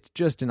 It's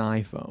just an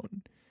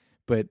iPhone,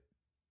 but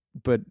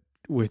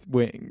with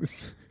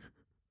wings.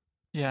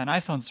 Yeah, and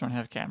iPhones don't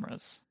have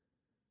cameras.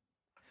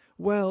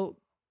 Well,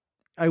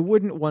 I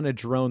wouldn't want a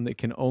drone that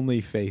can only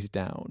face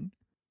down.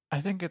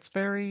 I think it's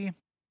very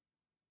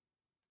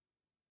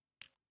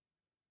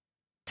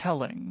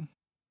telling,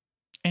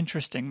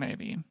 interesting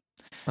maybe,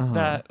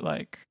 that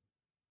like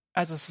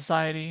as a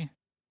society,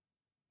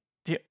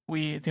 the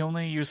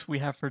only use we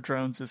have for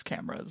drones is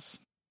cameras.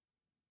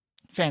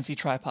 Fancy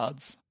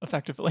tripods,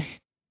 effectively.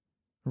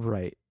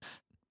 Right.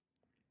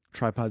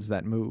 Tripods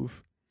that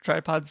move.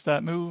 Tripods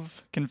that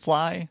move, can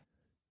fly.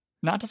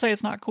 Not to say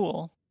it's not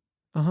cool.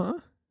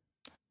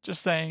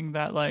 Just saying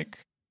that,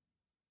 like,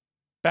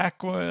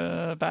 back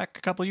a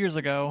couple years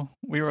ago,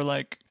 we were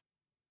like,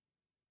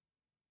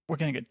 we're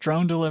gonna get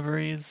drone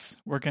deliveries.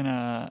 We're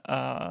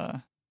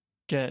gonna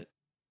get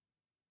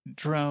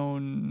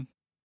drone.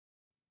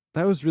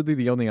 That was really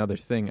the only other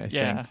thing I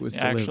think was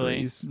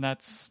deliveries.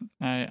 Actually,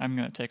 I'm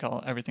gonna take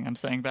everything I'm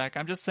saying back.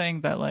 I'm just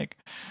saying that, like,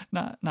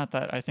 not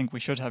that I think we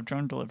should have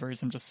drone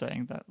deliveries. I'm just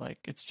saying that, like,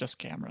 it's just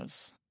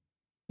cameras.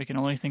 We can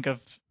only think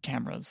of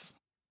cameras.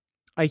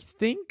 I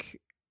think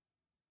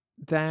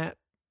that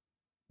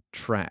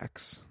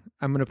tracks.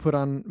 I'm gonna put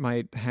on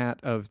my hat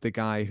of the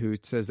guy who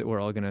says that we're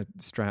all gonna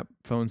strap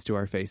phones to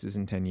our faces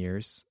in 10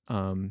 years.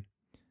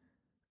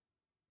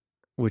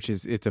 Which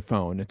is, it's a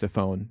phone. It's a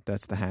phone.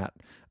 That's the hat.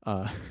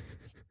 I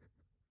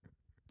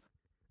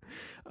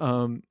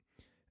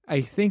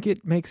think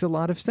it makes a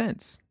lot of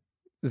sense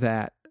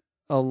that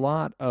a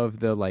lot of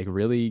the like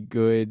really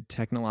good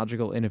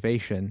technological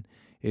innovation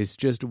is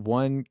just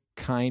one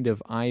kind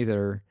of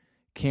either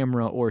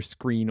camera or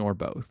screen or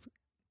both.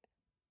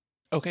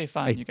 Okay,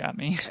 fine. You got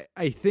me.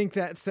 I think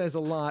that says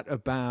a lot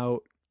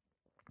about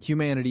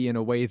humanity in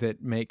a way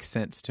that makes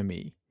sense to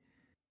me.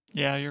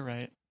 Yeah, you're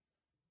right.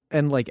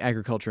 And like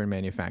agriculture and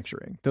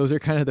manufacturing. Those are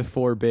kind of the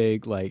 4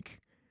 big like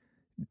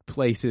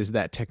places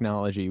that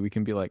technology we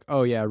can be like,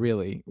 oh yeah,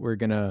 really, we're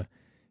going to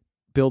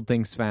build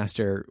things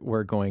faster.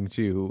 We're going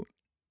to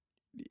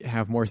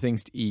have more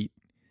things to eat.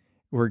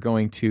 We're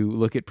going to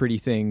look at pretty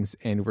things,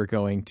 and we're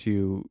going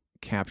to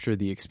capture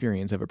the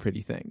experience of a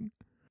pretty thing.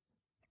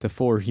 The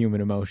 4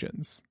 human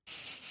emotions.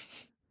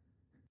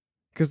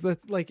 Because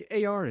that's like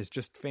AR is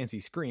just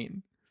fancy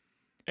screen.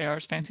 AR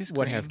is fancy screen.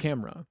 What have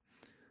camera?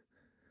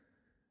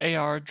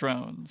 AR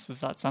drones. Is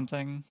that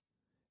something?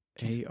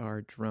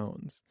 AR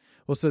drones.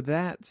 Well, so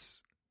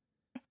that's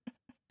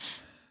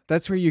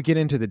where you get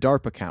into the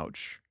DARPA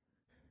couch.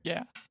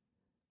 Yeah.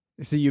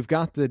 So you've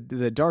got the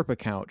DARPA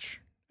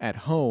couch at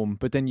home,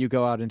 but then you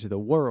go out into the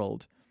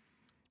world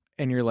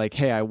and you're like,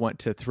 hey, I want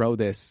to throw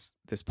this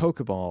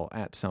Pokeball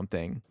at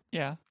something.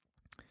 Yeah.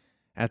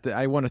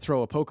 I want to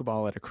throw a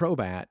Pokeball at a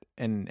Crobat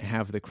and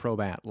have the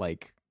Crobat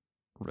like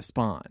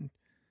respond,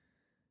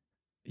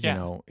 you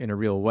know, in a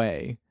real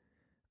way.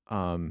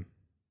 And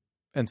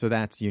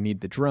so you need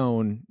the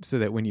drone so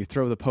that when you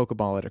throw the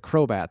Pokeball at a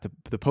Crobat,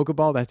 the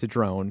Pokeball, that's a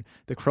drone.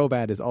 The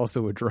Crobat is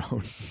also a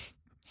drone.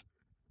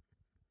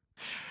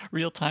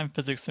 Real-time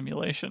physics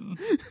simulation.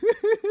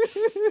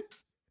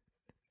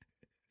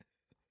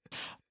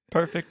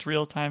 Perfect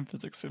real-time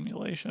physics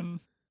simulation.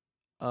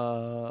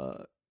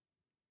 AR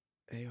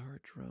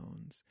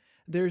drones.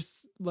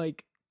 There's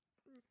like,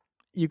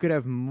 you could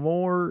have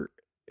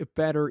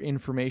better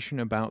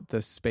information about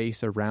the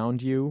space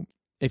around you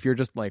if you're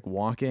just like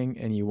walking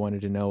and you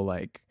wanted to know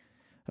like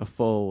a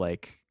full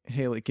like,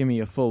 hey, like give me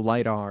a full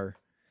LiDAR,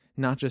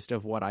 not just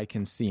of what I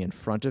can see in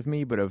front of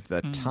me, but of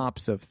the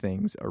tops of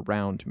things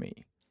around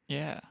me.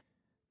 Yeah.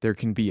 There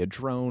can be a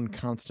drone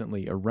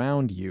constantly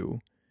around you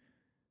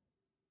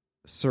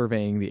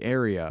surveying the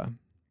area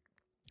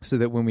so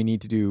that when we need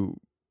to do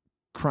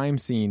crime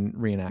scene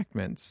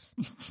reenactments,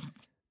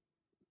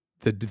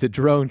 the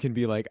drone can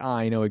be like,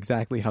 I know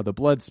exactly how the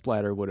blood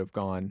splatter would have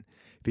gone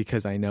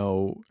because I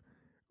know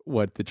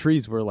what the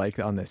trees were like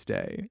on this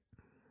day.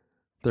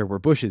 There were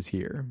bushes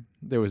here.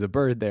 There was a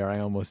bird there. I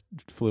almost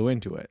flew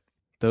into it.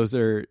 Those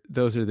are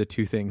the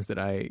two things that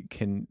I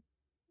can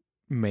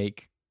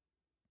make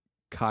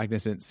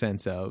cognizant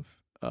sense of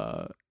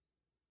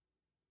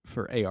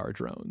for AR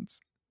drones.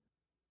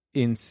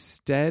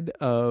 Instead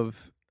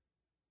of,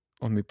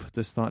 let me put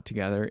this thought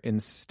together,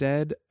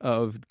 instead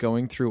of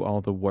going through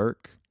all the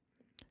work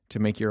to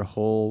make your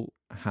whole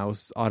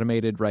house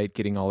automated, right,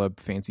 getting all the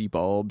fancy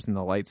bulbs and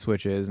the light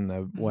switches and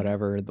the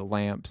whatever, the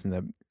lamps and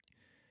the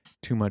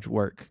too much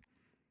work,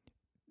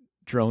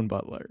 drone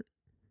butler.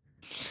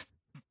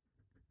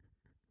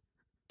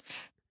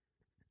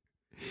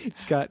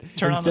 It's got,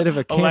 instead of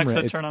a camera, Alexa,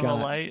 it's turn on got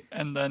the light,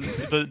 and then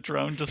the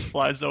drone just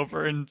flies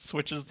over and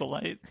switches the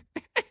light.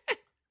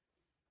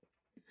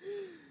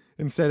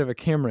 Instead of a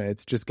camera,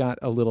 it's just got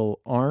a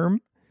little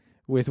arm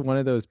with one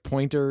of those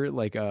pointer,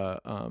 like a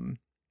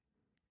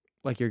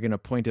like you're gonna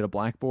point at a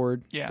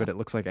blackboard, Yeah. but it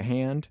looks like a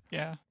hand.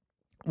 Yeah.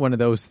 One of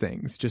those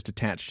things just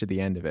attached to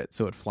the end of it,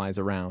 so it flies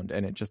around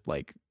and it just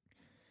like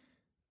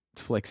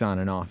flicks on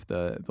and off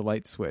the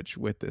light switch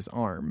with this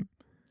arm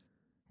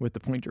with the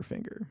pointer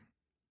finger.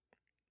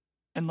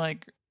 And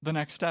like the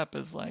next step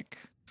is like,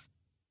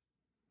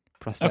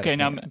 Prosthetic okay,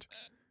 hand.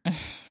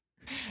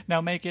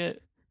 now make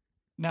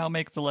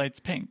the lights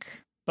pink,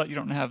 but you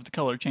don't have the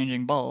color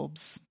changing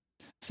bulbs.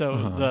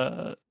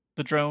 So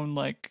the drone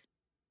like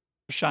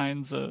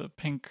shines a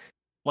pink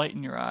light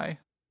in your eye.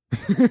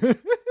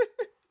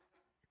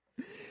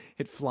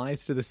 It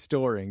flies to the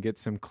store and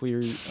gets some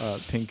clear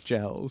pink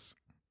gels.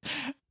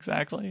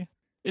 Exactly.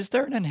 Is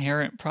there an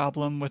inherent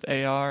problem with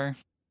AR?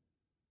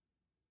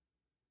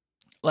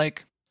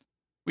 Like,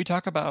 we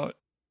talk about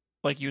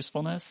like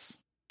usefulness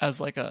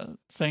as like a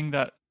thing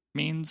that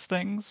means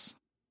things,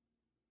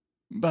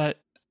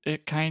 but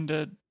it kind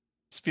of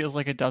feels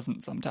like it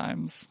doesn't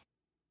sometimes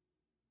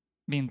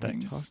mean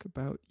things. We talk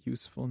about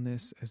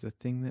usefulness as a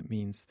thing that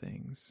means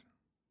things.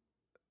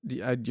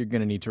 You're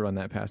going to need to run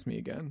that past me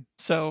again.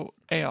 So,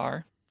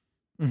 AR.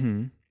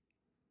 Mm-hmm.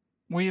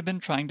 We have been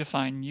trying to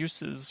find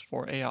uses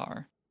for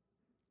AR.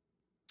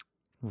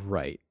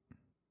 Right.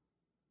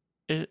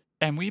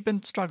 And we've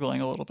been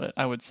struggling a little bit,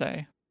 I would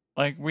say.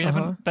 Like, we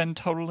haven't been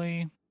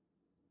totally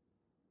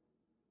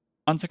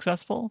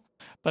unsuccessful,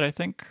 but I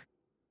think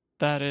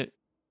that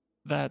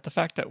the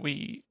fact that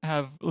we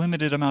have a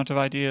limited amount of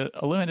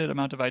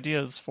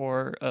ideas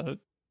for a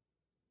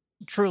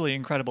truly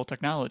incredible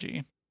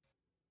technology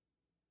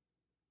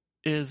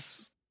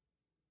is,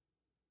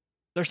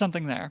 there's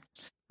something there.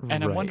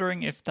 And I'm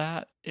wondering if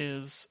that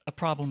is a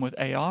problem with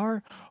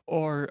AR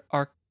or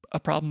a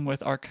problem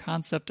with our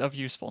concept of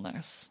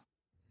usefulness.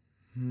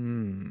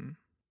 I'm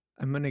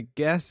going to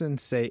guess and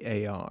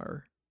say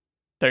AR.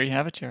 There you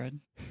have it, Jared.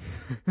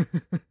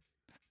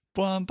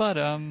 But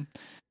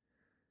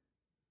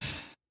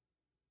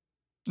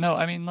no,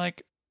 I mean,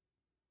 like,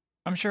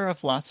 I'm sure a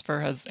philosopher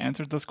has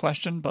answered this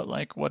question, but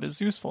like, what is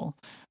useful?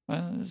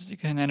 You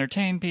can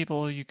entertain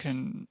people, you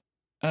can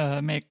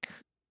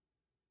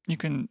you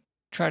can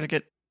try to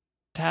get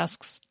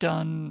tasks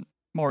done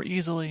more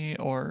easily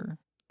or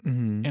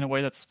in a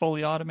way that's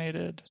fully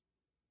automated.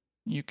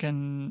 You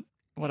can,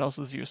 what else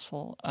is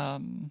useful?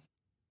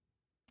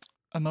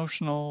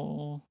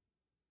 Emotional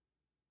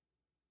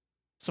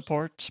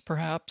support,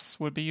 perhaps,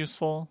 would be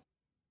useful.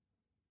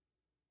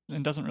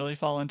 And doesn't really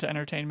fall into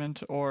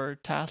entertainment or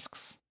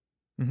tasks.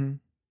 Mm-hmm.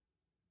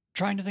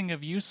 Trying to think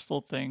of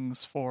useful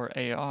things for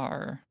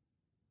AR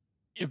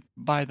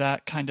by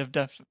that kind of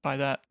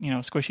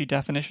squishy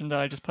definition that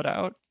I just put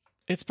out,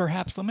 it's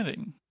perhaps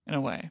limiting in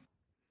a way.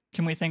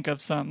 Can we think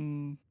of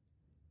some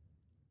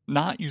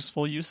not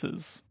useful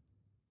uses?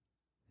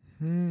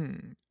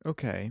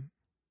 Okay.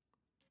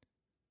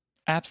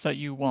 Apps that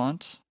you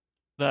want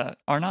that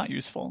are not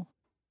useful.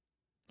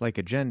 Like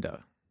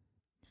Agenda.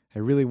 I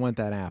really want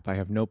that app. I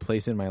have no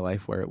place in my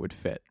life where it would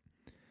fit.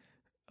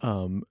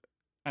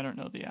 I don't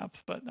know the app,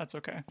 but that's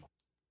okay.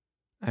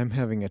 I'm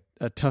having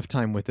a tough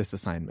time with this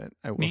assignment,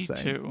 I will say.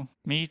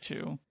 Me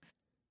too.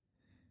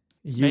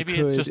 Maybe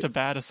it's just a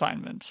bad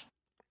assignment.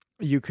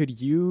 You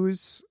could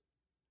use...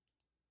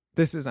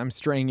 I'm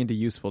straying into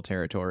useful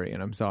territory,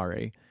 and I'm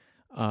sorry.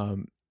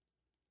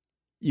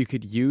 You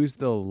could use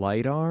the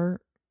LiDAR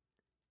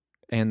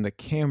and the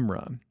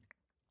camera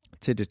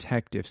to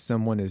detect if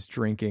someone is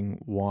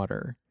drinking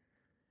water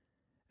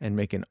and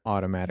make an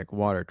automatic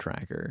water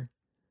tracker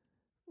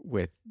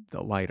with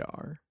the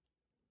LiDAR.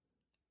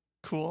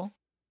 Cool.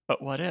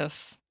 But what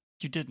if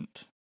you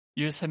didn't?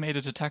 You just had made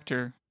a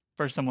detector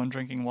for someone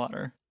drinking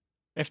water.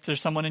 If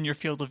there's someone in your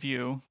field of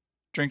view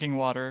drinking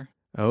water,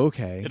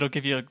 okay, it'll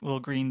give you a little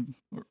green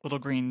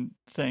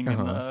thing in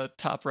the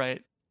top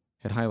right.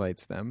 It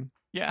highlights them.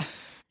 Yeah.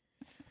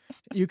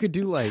 You could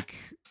do like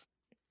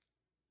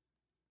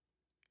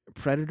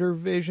Predator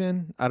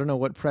Vision. I don't know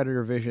what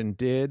Predator Vision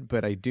did,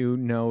 but I do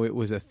know it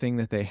was a thing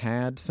that they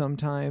had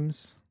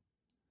sometimes.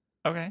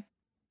 Okay.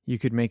 You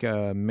could make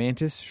a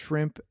mantis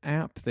shrimp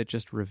app that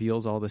just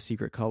reveals all the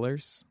secret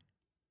colors.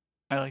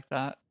 I like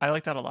that. I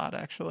like that a lot,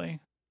 actually.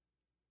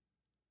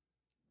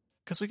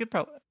 Because we could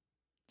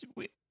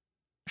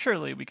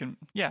surely we can,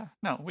 yeah,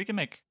 no, we can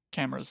make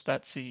cameras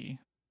that see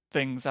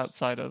things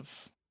outside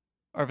of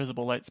our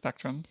visible light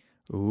spectrum.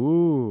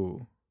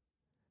 Ooh.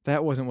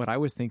 That wasn't what I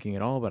was thinking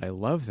at all, but I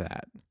love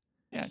that.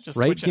 Yeah, just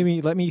right? switch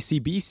it. Let me see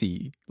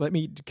BC.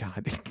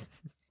 God. That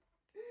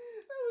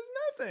was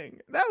nothing.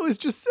 That was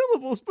just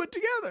syllables put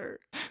together.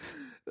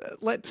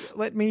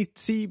 Let me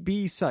see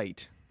B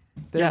sight.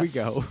 There we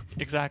go.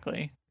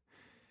 Exactly.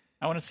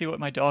 I want to see what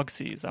my dog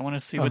sees. I want to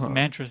see what the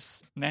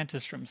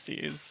Mantistrum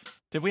sees.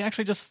 Did we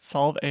actually just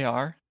solve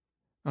AR?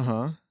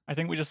 I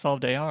think we just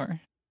solved AR.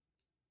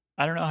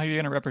 I don't know how you're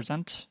going to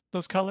represent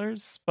those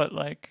colors, but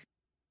like,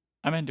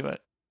 I'm into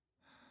it.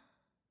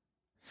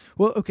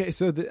 Well, okay,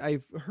 so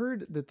I've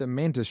heard that the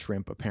mantis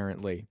shrimp,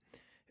 apparently,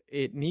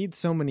 it needs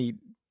so many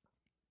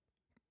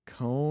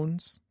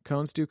cones.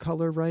 Cones do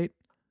color, right?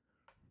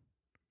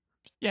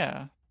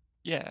 Yeah.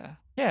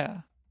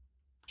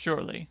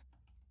 Surely.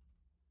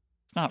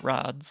 It's not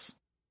rods.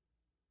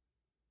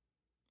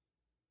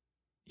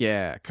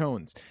 Yeah,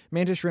 cones.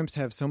 Mantis shrimps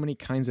have so many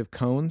kinds of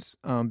cones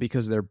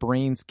because their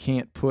brains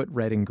can't put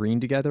red and green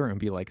together and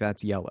be like,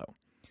 that's yellow.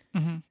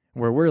 Mm-hmm.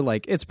 Where we're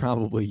like, it's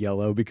probably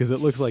yellow because it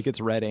looks like it's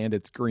red and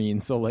it's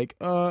green. So like,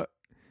 I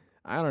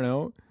don't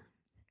know.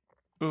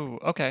 Ooh,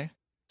 okay.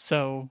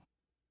 So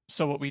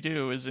what we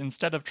do is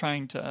instead of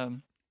trying to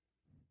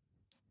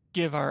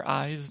give our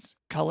eyes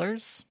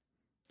colors,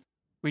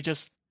 we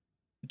just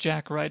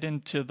jack right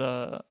into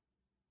the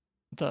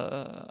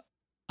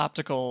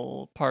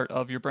optical part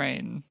of your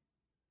brain.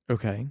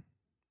 Okay.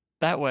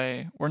 That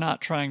way, we're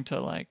not trying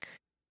to like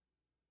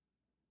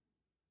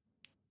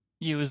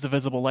use the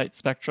visible light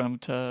spectrum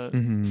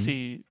to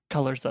see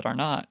colors that are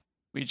not.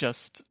 We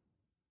just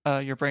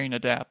your brain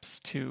adapts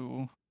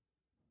to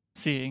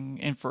seeing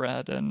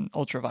infrared and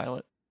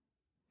ultraviolet.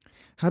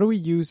 How do we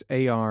use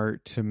AR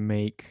to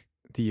make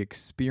the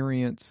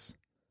experience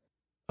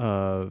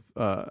of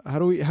how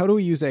do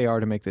we use AR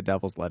to make the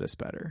devil's lettuce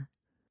better?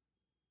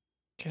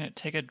 Can it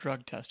take a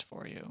drug test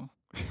for you?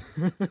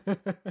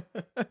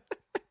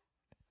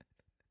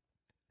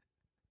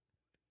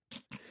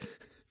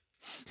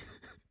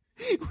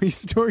 We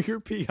store your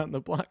pee on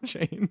the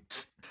blockchain.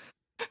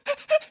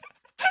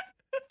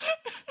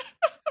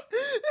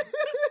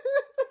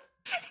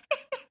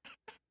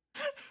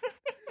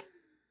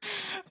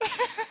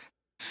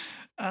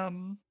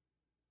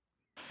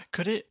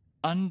 Could it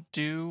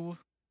undo,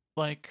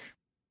 like,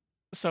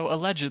 so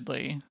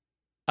allegedly,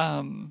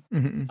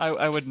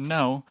 I wouldn't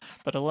know,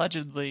 but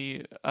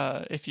allegedly,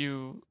 if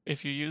you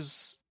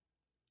use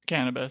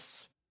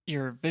cannabis,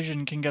 your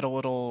vision can get a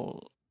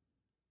little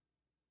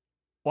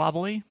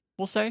wobbly,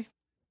 we'll say.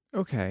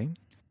 Okay.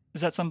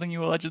 Is that something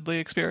you allegedly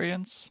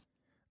experience?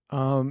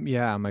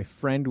 Yeah, my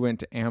friend went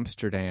to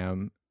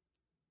Amsterdam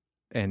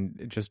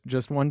and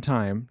just one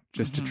time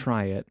just to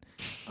try it.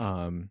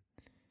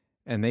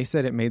 And they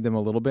said it made them a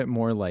little bit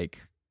more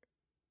like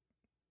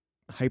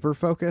hyper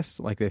focused,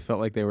 like they felt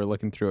like they were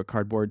looking through a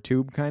cardboard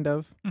tube kind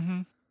of.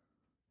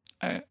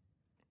 I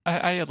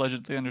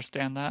allegedly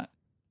understand that.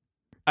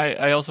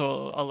 I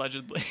also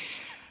allegedly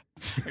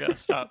I gotta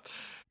stop.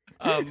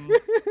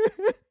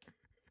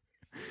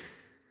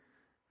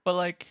 But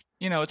like,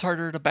 you know, it's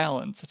harder to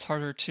balance. It's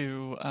harder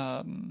to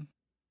and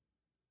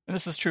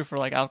this is true for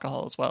like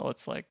alcohol as well.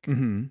 It's like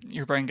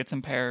your brain gets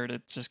impaired.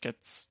 It just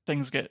gets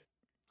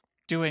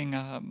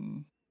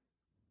doing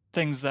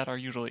things that are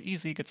usually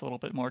easy gets a little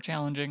bit more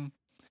challenging.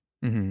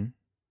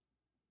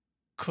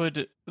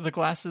 Could the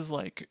glasses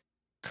like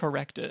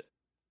correct it?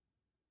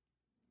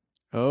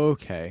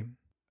 Okay.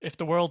 If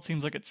the world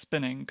seems like it's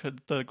spinning,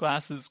 could the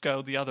glasses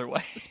go the other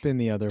way? Spin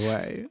the other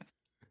way.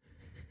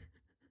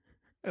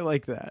 I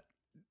like that.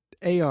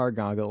 AR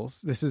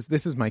goggles. This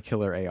is my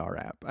killer AR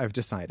app. I've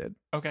decided.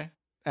 Okay.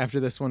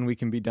 After this one, we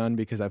can be done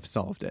because I've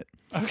solved it.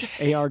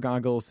 Okay. AR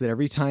goggles that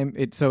every time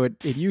it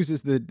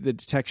uses the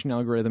detection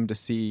algorithm to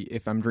see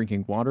if I'm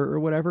drinking water or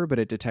whatever, but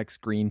it detects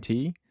green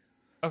tea.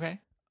 Okay.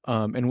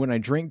 And when I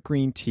drink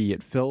green tea,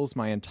 it fills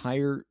my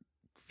entire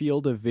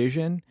field of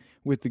vision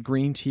with the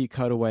green tea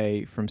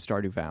cutaway from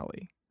Stardew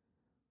Valley.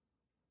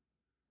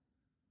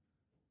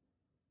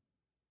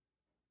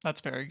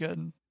 That's very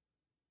good.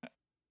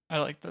 I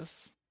like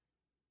this.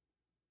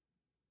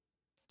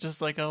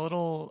 Just like a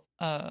little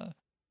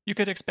you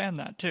could expand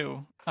that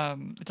too.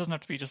 It doesn't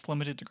have to be just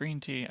limited to green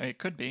tea. I mean, it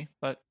could be,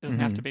 but it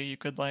doesn't have to be. You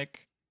could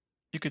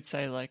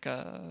say like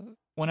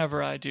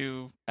whenever I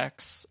do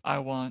X, I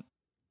want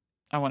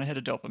to hit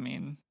a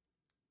dopamine.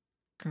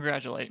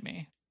 Congratulate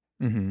me.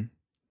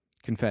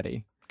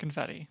 Confetti.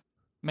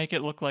 Make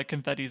it look like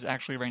confetti's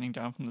actually raining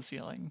down from the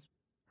ceiling.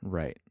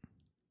 Right.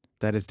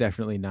 That is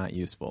definitely not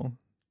useful.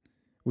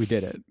 We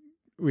did it.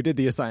 We did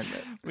the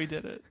assignment. We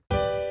did it.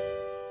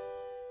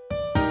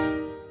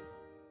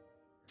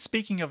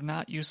 Speaking of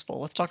not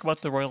useful, let's talk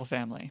about the royal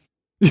family.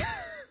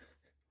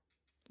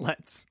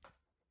 Let's.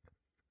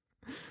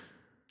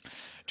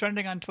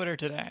 Trending on Twitter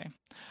today.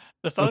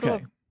 The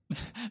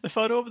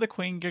photo of the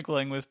Queen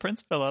giggling with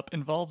Prince Philip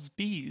involves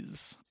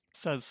bees,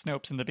 says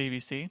Snopes in the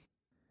BBC.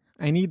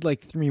 I need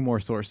like 3 more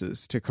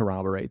sources to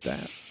corroborate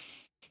that.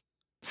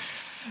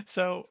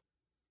 So,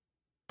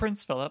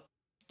 Prince Philip,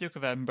 Duke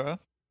of Edinburgh.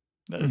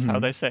 That is how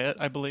they say it,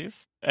 I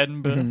believe.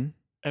 Edinburgh. Mm-hmm.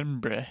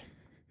 Edinburgh.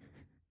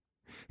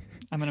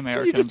 I'm an You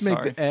American, just I'm make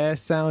sorry. the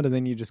sound and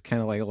then you just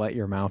kind of like let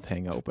your mouth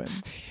hang open.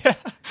 Yeah.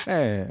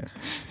 Hey.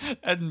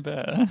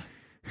 Edinburgh.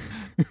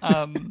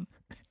 I'm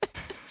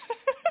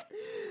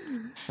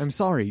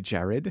sorry,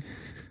 Jared.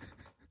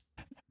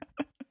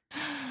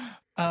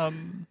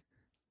 So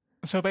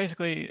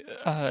basically,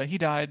 he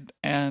died,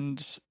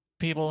 and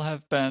people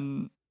have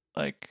been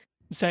like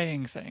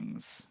saying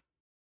things.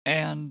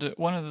 And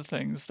one of the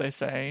things they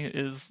say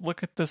is,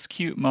 look at this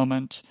cute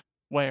moment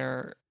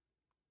where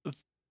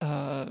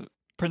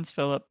Prince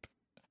Philip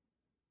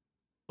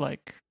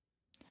like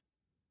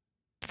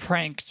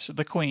pranked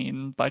the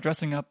queen by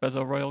dressing up as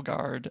a royal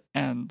guard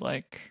and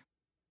like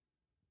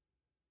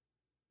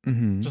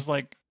just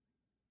like,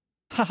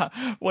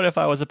 haha, what if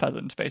I was a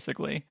peasant,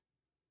 basically.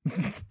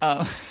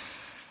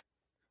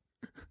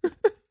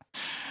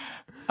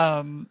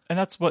 And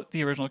that's what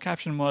the original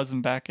caption was,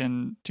 and back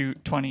in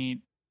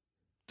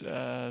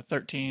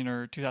 2013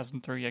 or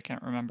 2003, I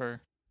can't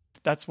remember.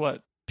 That's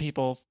what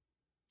people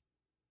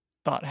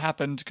thought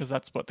happened because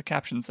that's what the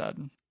caption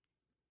said.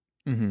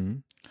 Mm-hmm.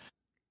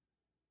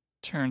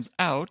 Turns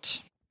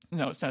out,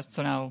 no, so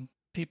now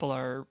people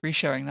are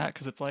resharing that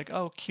because it's like,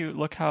 oh, cute,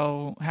 look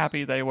how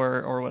happy they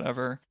were, or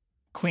whatever.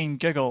 Queen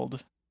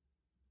giggled.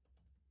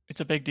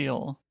 It's a big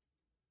deal.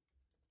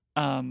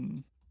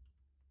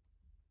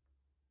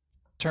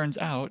 Turns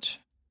out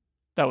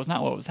that was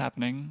not what was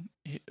happening.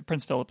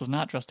 Prince Philip was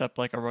not dressed up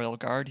like a royal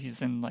guard.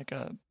 He's in like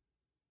a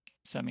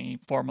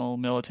semi-formal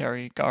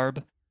military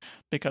garb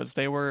because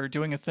they were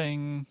doing a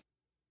thing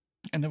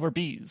and there were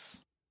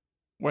bees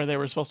where they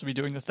were supposed to be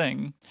doing the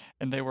thing,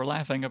 and they were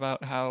laughing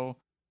about how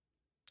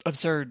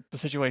absurd the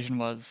situation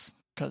was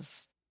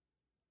because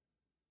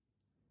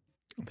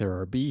there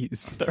are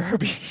bees. There are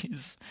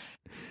bees.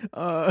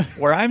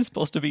 Where I'm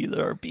supposed to be,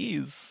 there are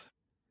bees.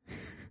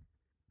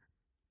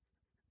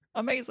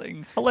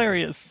 Amazing.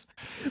 Hilarious.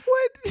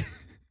 What?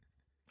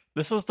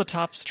 This was the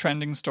top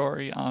trending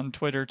story on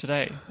Twitter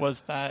today,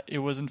 was that it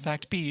was in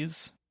fact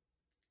bees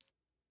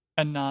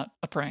and not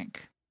a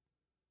prank.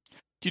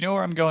 Do you know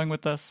where I'm going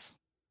with this?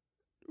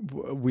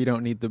 We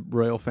don't need the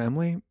royal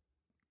family?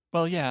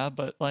 Well, yeah,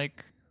 but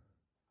like,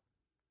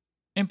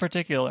 in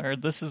particular,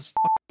 this is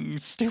fucking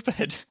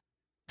stupid.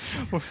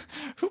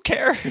 Who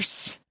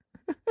cares?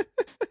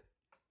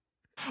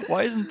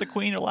 Why isn't the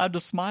queen allowed to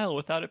smile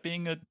without it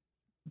being a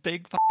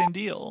big fucking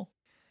deal?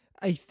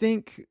 I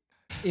think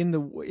in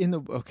the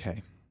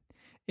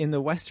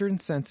Western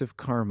sense of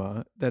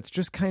karma, that's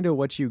just kind of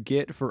what you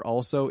get for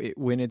also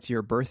when it's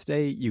your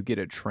birthday, you get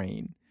a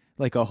train.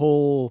 Like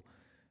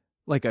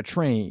a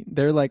train.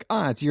 They're like,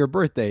 it's your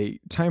birthday.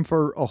 Time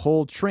for a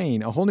whole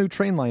new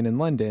train line in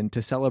London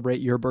to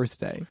celebrate your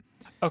birthday.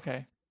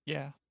 Okay,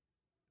 yeah.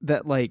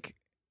 That like,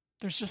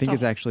 there's just I think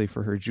it's actually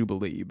for her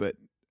jubilee, but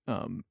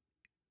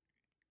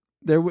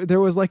there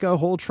was like a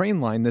whole train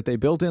line that they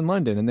built in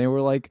London, and they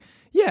were like,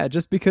 yeah,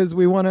 just because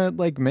we want to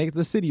like make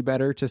the city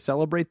better to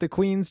celebrate the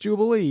Queen's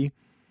jubilee.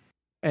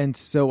 And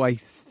so I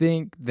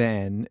think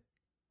then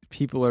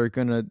people are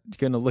gonna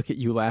look at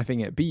you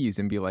laughing at bees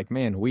and be like,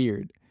 man,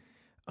 weird.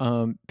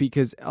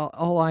 Because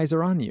all eyes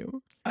are on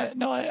you. I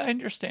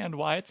understand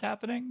why it's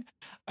happening.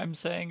 I'm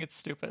saying it's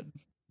stupid.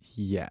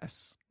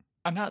 Yes.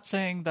 I'm not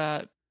saying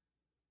that.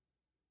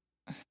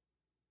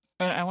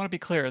 I want to be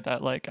clear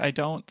that, like, I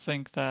don't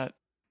think that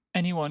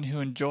anyone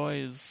who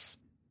enjoys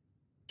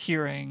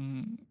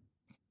hearing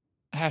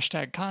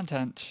hashtag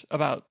content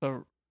about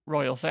the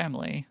royal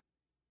family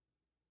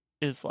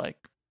is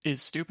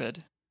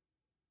stupid.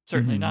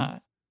 Certainly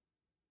not.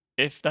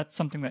 If that's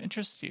something that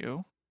interests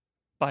you,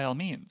 by all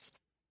means.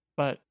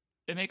 But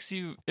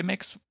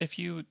if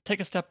you take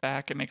a step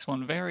back, it makes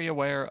one very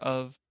aware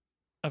of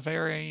a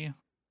very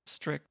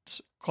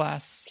strict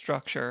class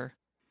structure,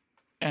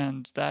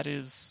 and that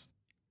is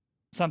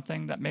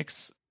something that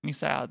makes me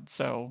sad,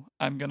 so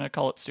I'm gonna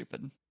call it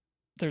stupid.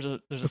 There's a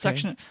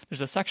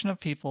section of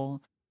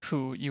people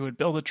who you would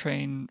build a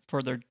train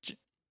for their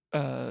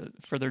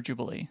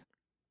jubilee.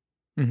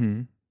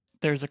 Mm-hmm.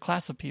 There's a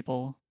class of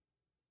people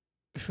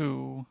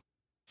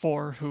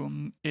for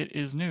whom it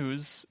is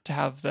news to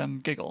have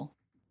them giggle,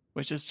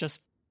 which is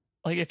just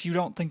like, if you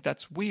don't think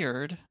that's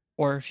weird,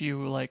 or if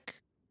you like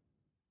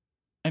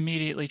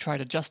immediately try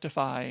to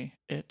justify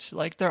it,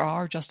 like, there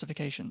are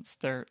justifications.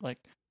 They're like,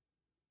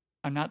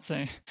 I'm not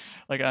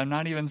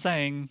even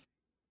saying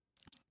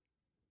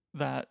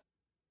that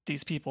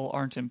these people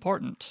aren't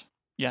important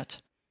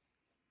yet.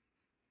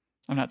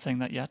 I'm not saying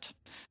that yet,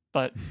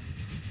 but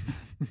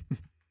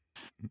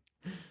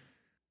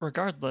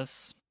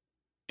regardless,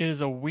 it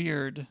is a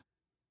weird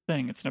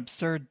thing. It's an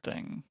absurd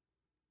thing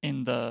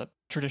in the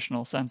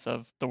traditional sense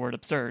of the word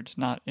absurd,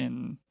 not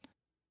in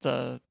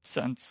the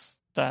sense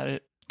that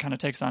it kind of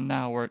takes on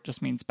now, where it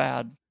just means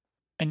bad.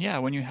 And yeah,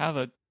 when you have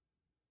a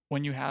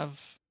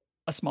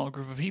small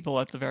group of people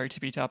at the very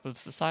tippy top of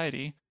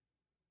society,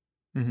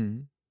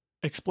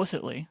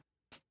 explicitly,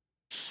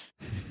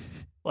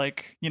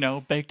 like,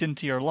 baked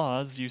into your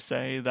laws, you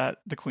say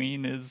that the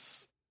queen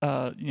is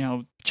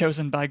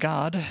chosen by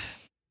God,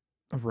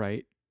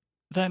 Right.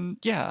 then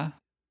yeah,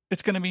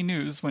 it's going to be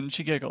news when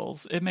she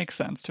giggles. It makes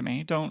sense to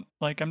me.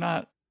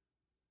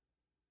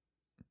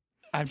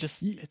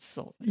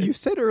 You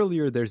said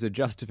earlier there's a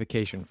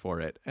justification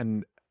for it,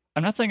 and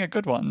I'm not saying a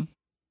good one.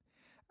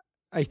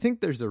 I think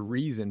there's a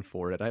reason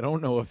for it. I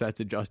don't know if that's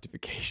a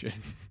justification.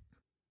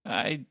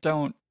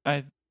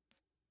 That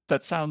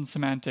sounds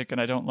semantic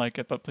and I don't like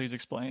it, but please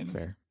explain.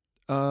 Fair.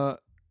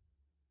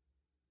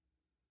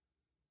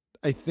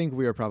 I think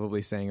we are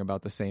probably saying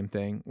about the same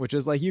thing, which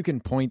is like you can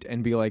point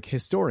and be like,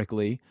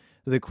 historically,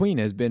 the queen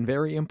has been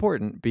very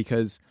important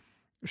because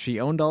she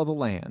owned all the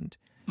land.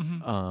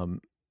 Mm-hmm.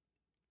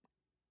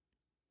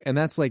 And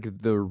that's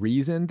like the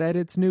reason that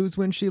it's news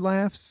when she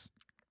laughs.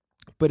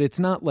 But it's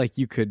not like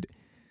you could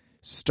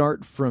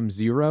start from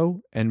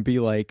zero and be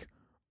like,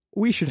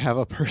 we should have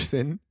a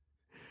person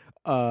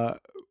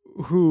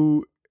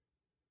who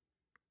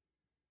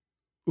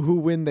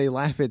when they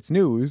laugh it's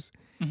news.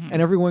 Mm-hmm.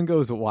 And everyone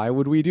goes, why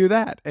would we do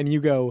that? And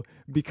you go,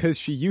 because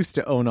she used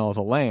to own all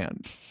the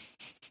land.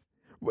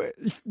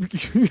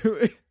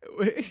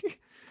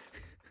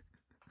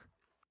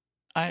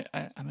 I'm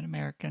an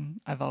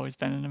American. I've always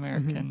been an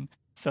American. Mm-hmm.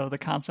 So the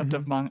concept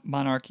of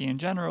monarchy in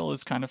general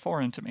is kind of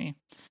foreign to me.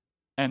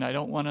 And I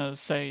don't want to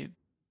say,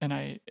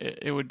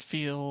 it would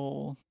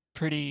feel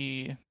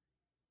pretty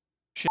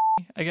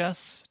shitty, I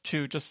guess,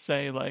 to just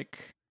say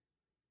like,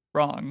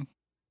 wrong.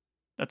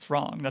 That's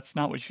wrong. That's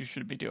not what you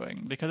should be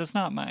doing because it's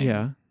not mine.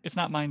 Yeah. It's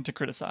not mine to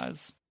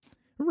criticize.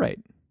 Right.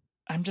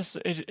 I'm just,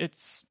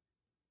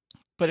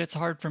 but it's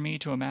hard for me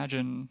to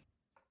imagine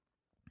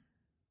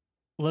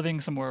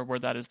living somewhere where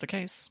that is the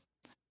case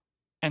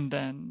and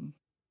then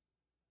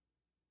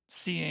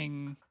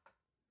seeing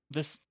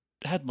this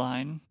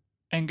headline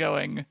and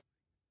going,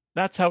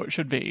 that's how it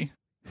should be.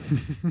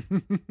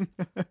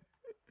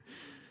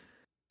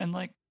 And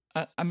like,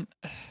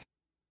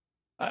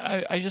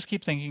 I just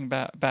keep thinking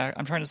back.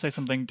 I'm trying to say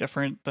something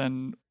different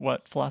than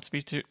what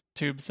Philosophy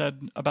Tube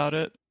said about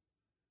it,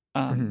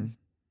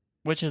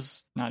 which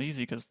is not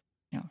easy because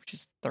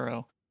she's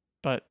thorough.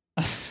 But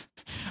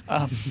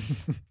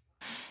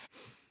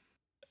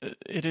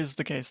it is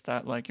the case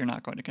that like you're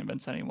not going to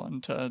convince anyone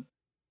to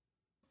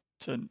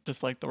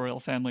dislike the royal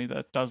family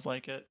that does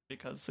like it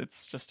because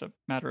it's just a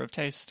matter of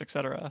taste,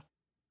 etc.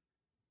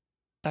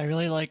 I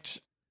really liked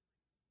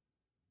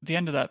the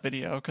end of that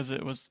video because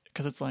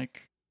it's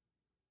like,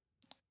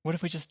 what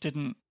if we just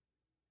didn't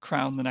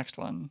crown the next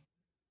one?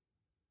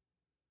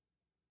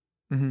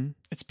 Mm-hmm.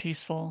 It's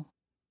peaceful.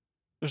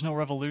 There's no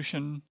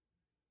revolution.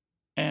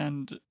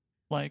 And,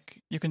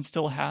 like, you can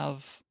still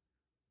have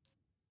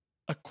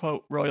a,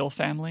 quote, royal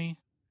family.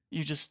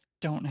 You just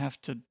don't have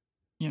to,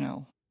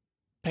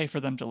 pay for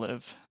them to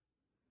live.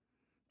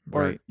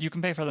 Right. Or you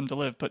can pay for them to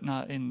live, but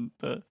not in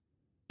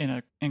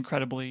an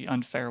incredibly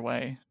unfair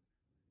way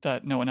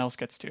that no one else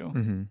gets to.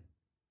 Mm-hmm.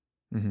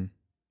 Mm-hmm.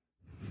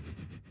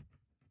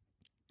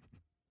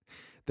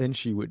 Then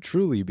she would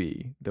truly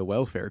be the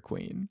welfare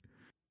queen.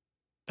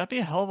 That'd be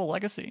a hell of a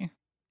legacy.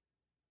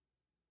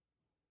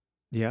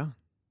 Yeah.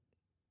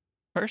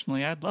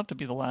 Personally, I'd love to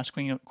be the last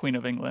queen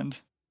of England.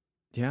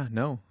 Yeah,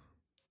 no.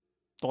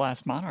 The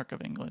last monarch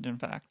of England, in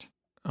fact.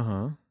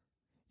 Uh-huh.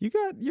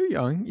 You're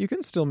young. You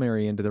can still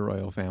marry into the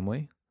royal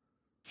family.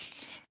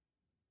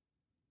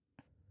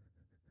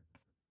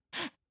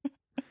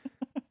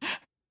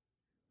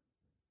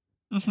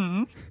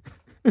 Mm-hmm.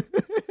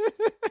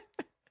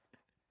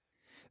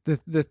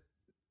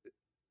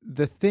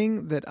 The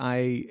thing that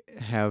I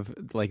have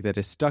like that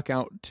has stuck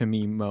out to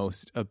me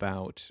most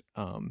about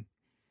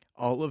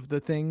all of the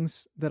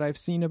things that I've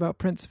seen about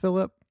Prince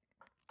Philip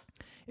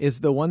is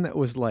the one that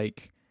was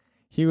like,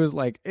 he was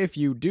like, if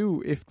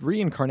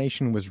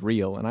reincarnation was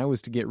real and I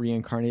was to get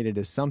reincarnated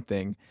as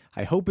something,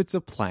 I hope it's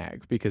a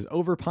plague because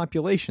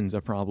overpopulation's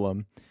a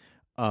problem.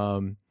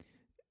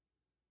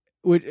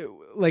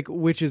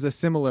 Which is a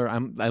similar,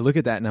 I look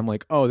at that and I'm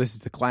like, oh, this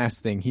is a class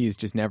thing. He's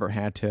just never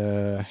had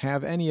to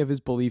have any of his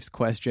beliefs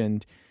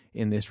questioned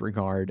in this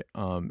regard,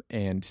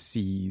 and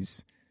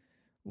sees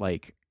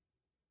like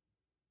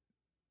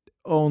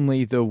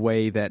only the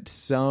way that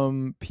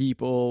some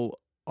people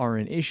are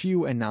an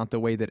issue and not the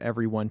way that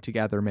everyone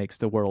together makes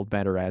the world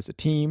better as a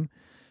team.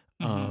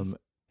 Mm-hmm.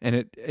 And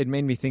it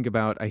made me think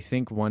about, I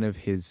think one of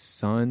his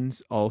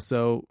sons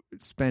also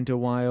spent a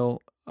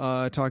while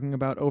talking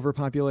about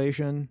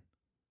overpopulation.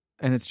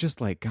 And it's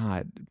just like,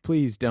 God,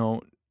 please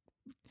don't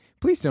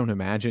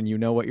imagine you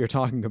know what you're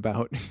talking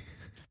about.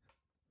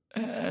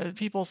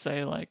 People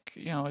say like,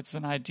 it's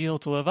an ideal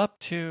to live up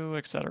to,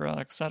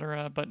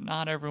 etc., but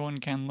not everyone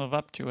can live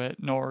up to it,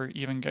 nor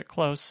even get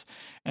close.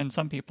 And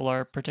some people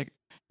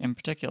in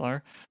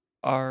particular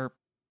are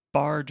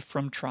barred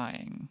from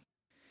trying.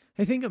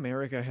 I think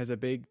America has a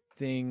big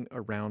thing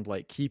around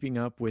like keeping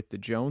up with the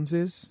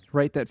Joneses,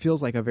 right? That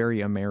feels like a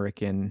very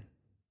American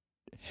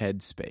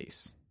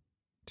headspace.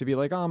 To be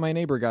like, oh, my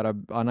neighbor got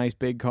a nice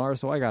big car,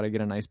 so I got to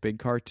get a nice big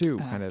car too,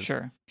 kind of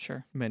sure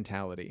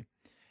mentality.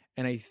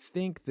 And I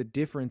think the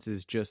difference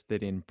is just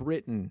that in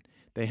Britain,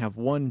 they have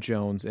one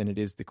Jones and it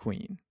is the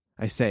Queen.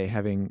 I say,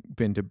 having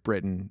been to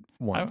Britain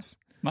once.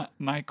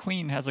 My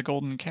queen has a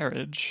golden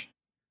carriage.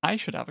 I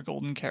should have a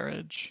golden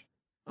carriage.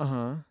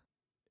 Uh-huh.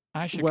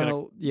 I should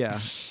yeah.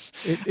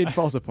 It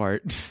falls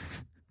apart.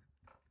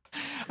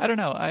 I don't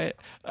know.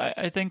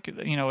 I think,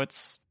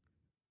 it's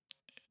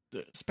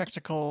the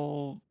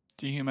spectacle,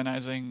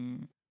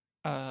 dehumanizing,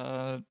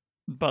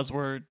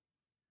 buzzword,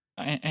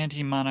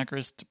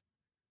 anti-monetarist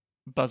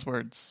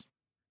buzzwords.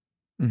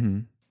 Mm-hmm.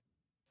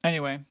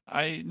 Anyway,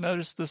 I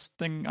noticed this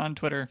thing on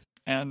Twitter,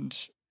 and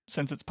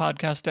since it's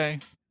podcast day,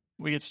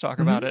 we get to talk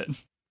about it.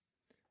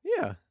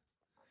 Yeah.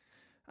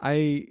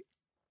 I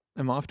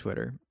am off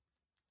Twitter,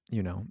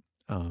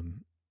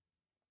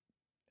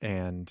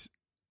 and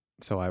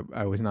so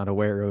I was not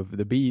aware of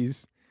the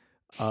bees.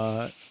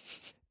 And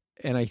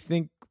I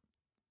think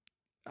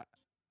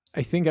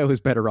I was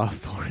better off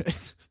for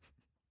it.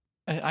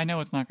 I know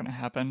it's not going to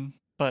happen,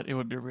 but it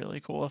would be really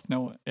cool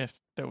if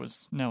there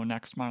was no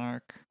next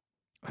monarch.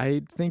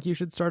 I think you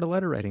should start a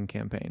letter writing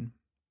campaign.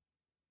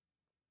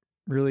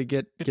 Really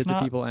get the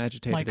people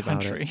agitated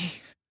about it.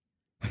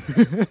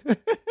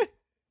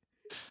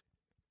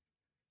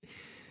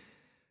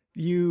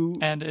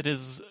 And it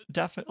is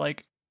definitely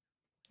like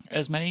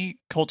as many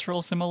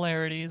cultural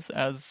similarities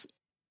as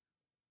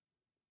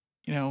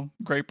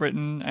Great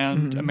Britain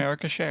and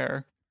America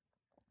share.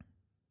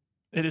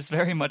 It is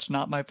very much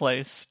not my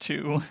place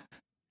to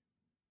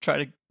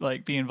try to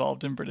be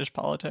involved in British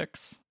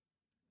politics.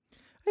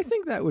 I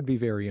think that would be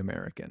very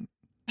American.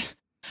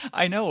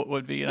 I know it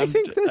would be. And I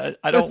think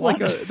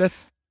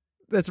that's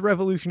that's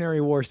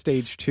Revolutionary War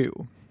Stage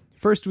 2.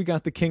 First we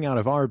got the king out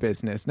of our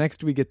business.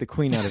 Next we get the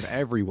queen out of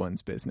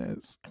everyone's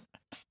business.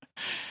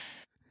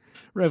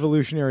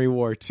 Revolutionary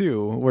War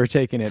 2, we're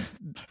taking it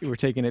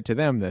to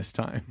them this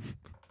time.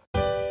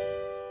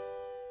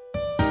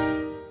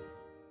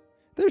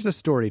 There's a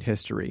storied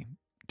history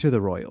to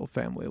the royal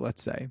family,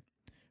 let's say.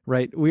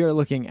 Right? We are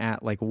looking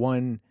at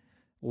one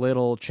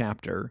little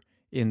chapter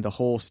in the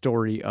whole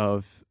story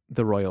of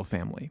the royal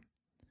family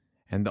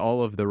and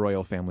all of the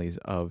royal families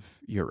of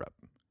Europe.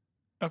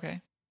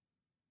 Okay.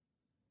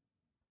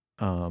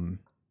 And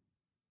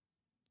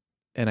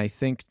I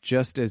think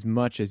just as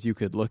much as you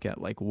could look at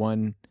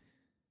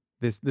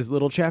this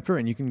little chapter,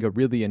 and you can go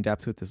really in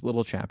depth with this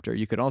little chapter,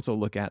 you could also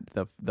look at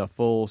the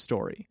full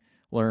story,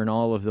 learn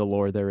all of the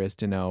lore there is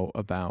to know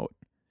about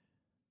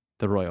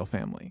the royal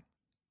family.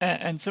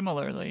 And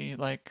similarly,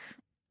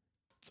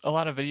 a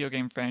lot of video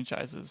game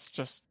franchises,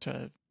 just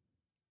to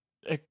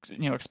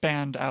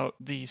expand out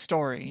the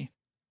story,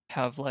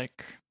 have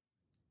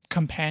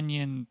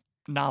companion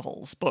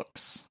novels,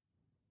 books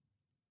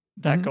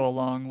that go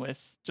along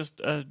with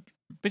just a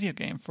video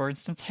game. For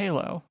instance,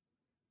 Halo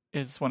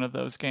is one of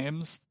those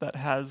games that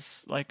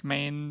has a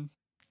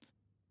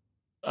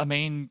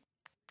main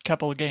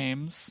couple of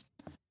games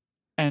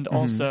and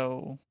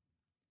also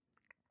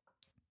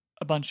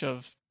a bunch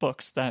of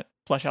books that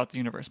flesh out the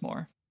universe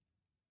more.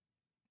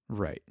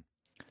 Right.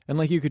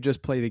 And you could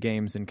just play the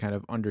games and kind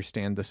of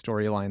understand the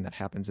storyline that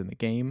happens in the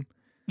game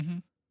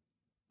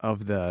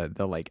of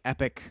the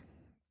epic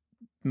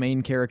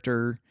main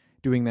character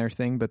doing their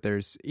thing, but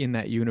there's in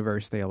that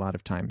universe they a lot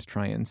of times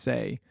try and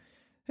say,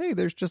 hey,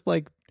 there's just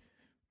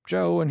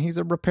Joe and he's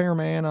a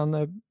repairman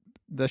on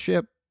the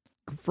ship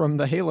from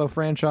the Halo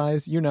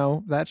franchise,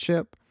 that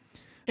ship.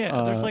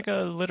 Yeah, there's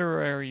a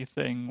literary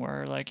thing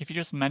where if you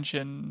just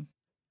mention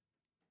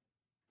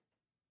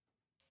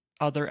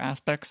other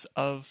aspects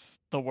of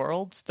the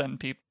world, then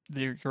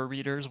your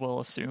readers will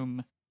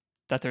assume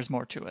that there's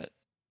more to it,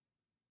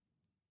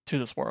 to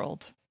this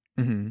world.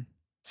 Mm-hmm.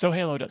 So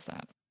Halo does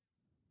that.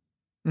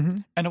 Mm-hmm.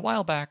 And a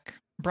while back,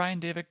 Brian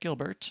David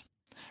Gilbert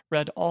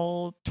read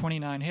all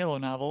 29 Halo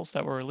novels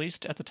that were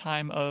released at the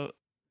time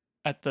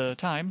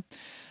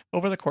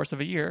over the course of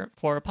a year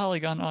for a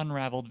Polygon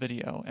Unraveled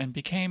video, and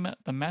became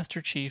the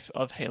Master Chief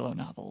of Halo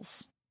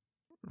novels.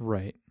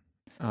 Right.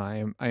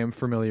 I am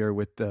familiar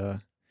with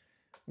the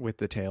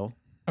tale.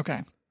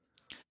 Okay.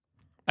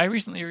 I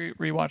recently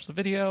rewatched the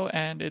video,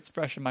 and it's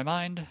fresh in my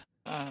mind.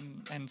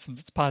 And since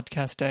it's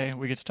podcast day,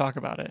 we get to talk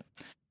about it.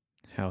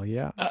 Hell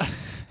yeah.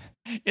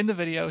 In the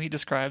video, he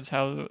describes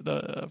how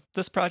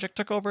this project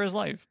took over his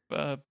life.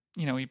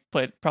 He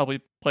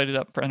probably played it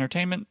up for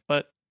entertainment,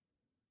 but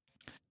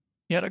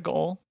he had a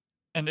goal,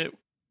 and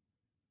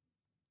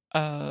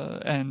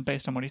and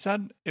based on what he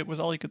said, it was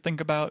all he could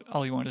think about,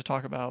 all he wanted to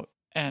talk about,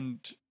 and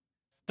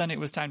then it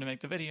was time to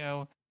make the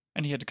video,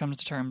 and he had to come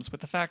to terms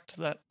with the fact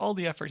that all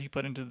the effort he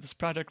put into this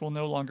project will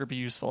no longer be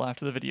useful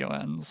after the video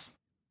ends.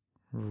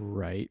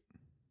 Right.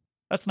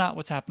 That's not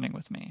what's happening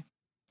with me.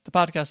 The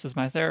podcast is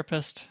my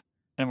therapist,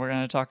 and we're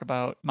going to talk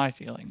about my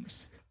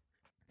feelings.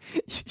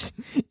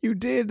 You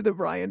did the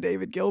Brian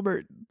David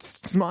Gilbert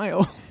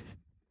smile.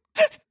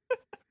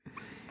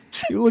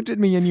 You looked at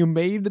me and you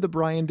made the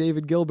Brian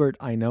David Gilbert,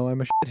 I know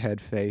I'm a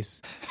shithead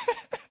face.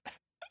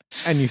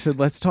 And you said,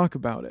 let's talk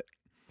about it.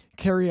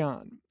 Carry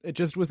on. It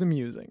just was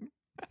amusing.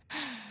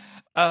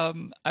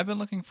 I've been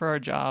looking for a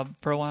job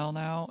for a while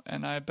now,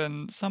 and I've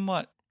been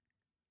somewhat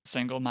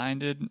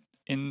single-minded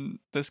in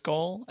this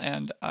goal,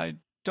 and I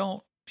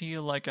don't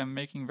feel like I'm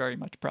making very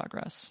much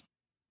progress.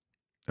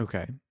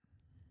 Okay.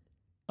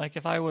 Like,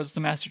 if I was the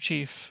Master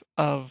Chief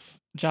of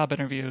job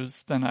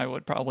interviews, then I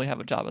would probably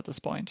have a job at this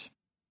point.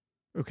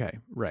 Okay.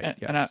 Right. And,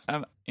 Yes.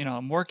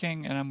 I'm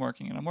working and I'm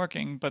working and I'm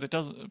working, but it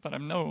doesn't. But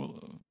I'm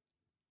no.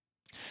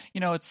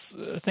 It's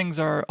things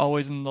are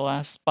always in the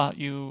last spot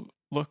you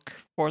look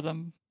for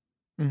them.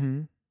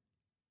 Mm-hmm.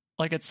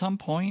 Like, at some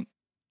point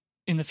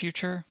in the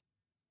future,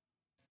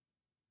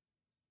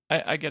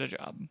 I get a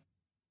job.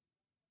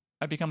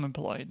 I become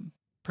employed,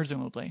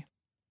 presumably.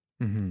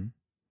 Mm-hmm.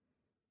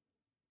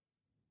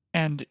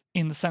 And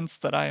in the sense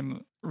that I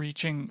am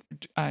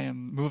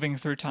moving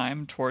through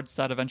time towards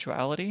that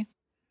eventuality,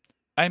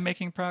 I'm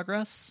making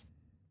progress,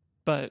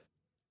 but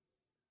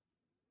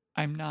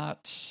I'm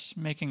not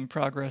making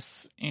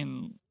progress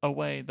in a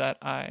way that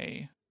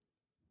I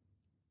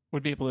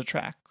would be able to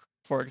track.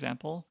 For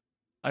example,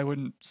 I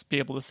wouldn't be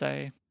able to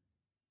say,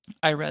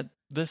 I read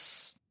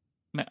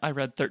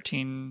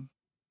 13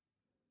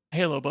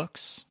 Halo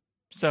books,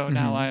 so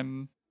now Mm-hmm.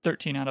 I'm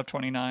 13 out of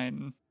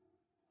 29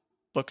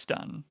 books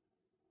done.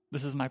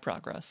 This is my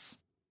progress.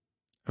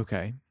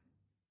 Okay.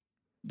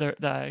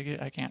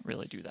 I can't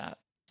really do that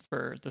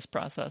for this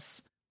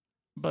process.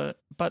 But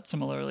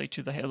similarly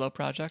to the Halo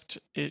project,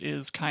 it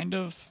is kind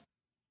of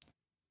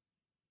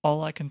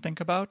all I can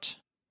think about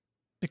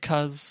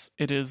because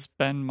it has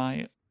been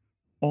my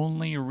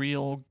only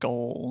real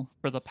goal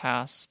for the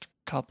past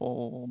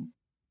couple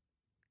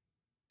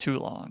too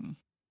long.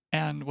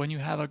 And when you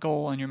have a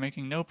goal and you're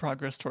making no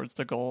progress towards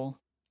the goal,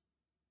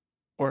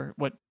 or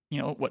what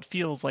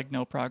feels like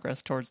no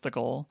progress towards the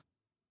goal,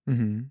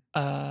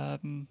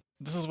 Mm-hmm.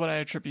 this is what I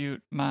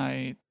attribute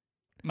my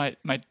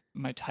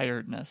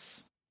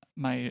tiredness,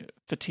 my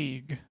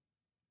fatigue.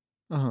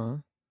 Uh-huh.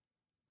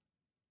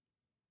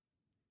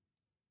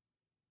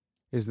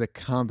 Is the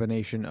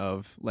combination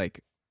of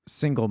like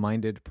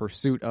single-minded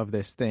pursuit of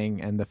this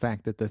thing and the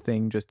fact that the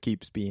thing just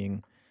keeps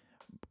being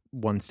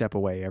one step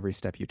away every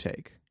step you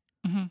take.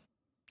 Mm-hmm.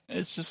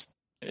 It's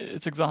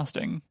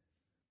exhausting,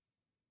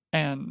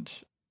 and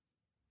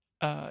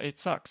it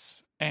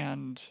sucks.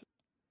 And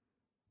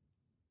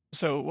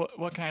so,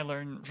 what can I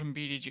learn from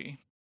BDG?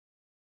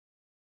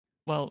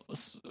 Well,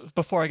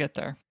 before I get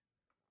there,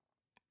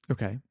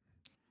 Okay.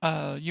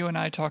 you and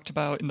I talked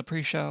about in the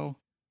pre-show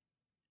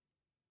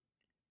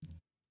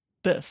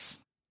this.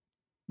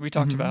 We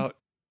talked Mm-hmm.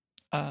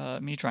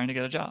 about me trying to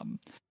get a job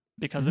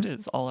because Mm-hmm. it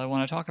is all I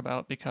want to talk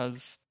about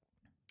because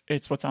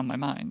it's what's on my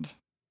mind.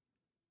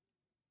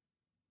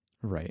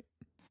 Right.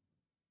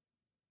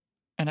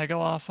 And I go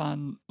off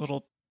on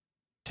little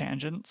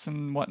tangents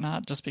and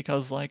whatnot just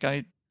because, like,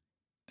 I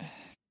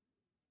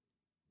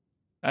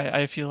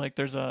feel like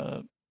there's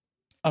a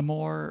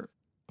more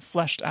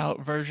fleshed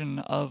out version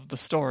of the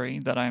story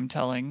that I'm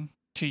telling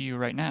to you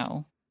right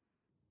now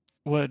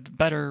would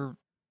better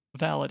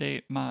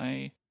validate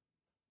my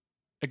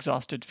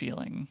exhausted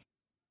feeling.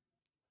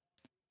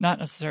 Not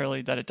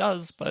necessarily that it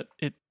does, but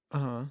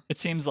Uh-huh. it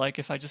seems like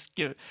if I just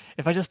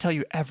tell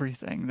you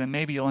everything, then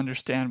maybe you'll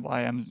understand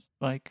why I'm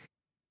like,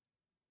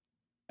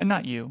 and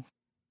not you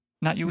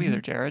Mm-hmm. either,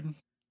 Jared.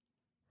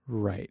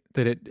 Right.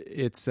 That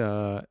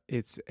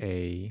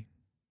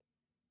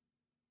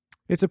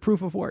it's a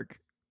proof of work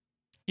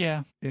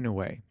Yeah, in a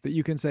way that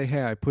you can say,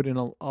 hey, I put in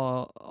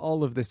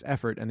all of this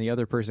effort, and the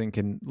other person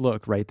can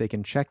look, right? They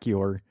can check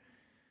your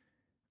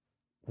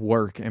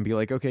work and be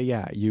like, okay,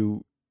 yeah,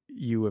 you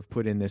have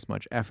put in this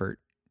much effort.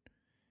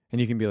 And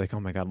you can be like, oh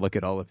my God, look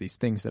at all of these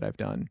things that I've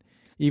done.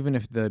 Even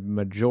if the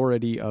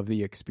majority of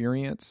the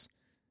experience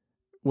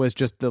was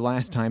just the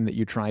last time that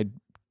you tried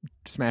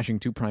smashing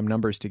two prime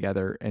numbers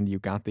together and you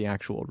got the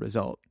actual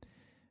result.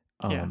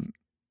 yeah.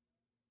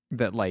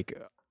 That like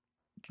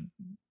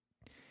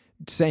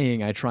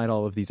saying I tried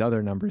all of these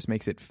other numbers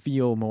makes it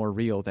feel more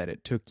real that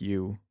it took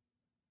you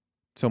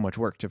so much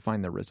work to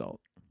find the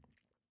result.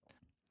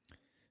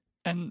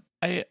 And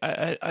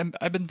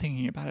I've been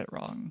thinking about it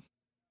wrong.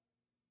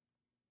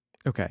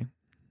 Okay.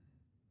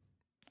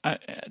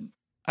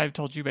 I've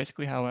told you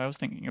basically how I was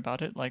thinking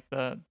about it. Like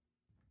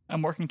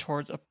I'm working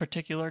towards a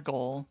particular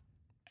goal,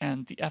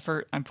 and the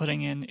effort I'm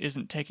putting in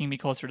isn't taking me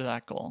closer to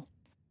that goal.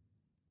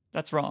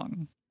 That's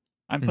wrong.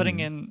 I'm putting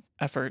Mm-hmm. in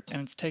effort,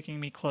 and it's taking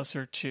me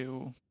closer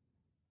to,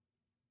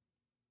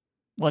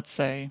 let's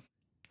say,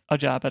 a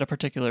job at a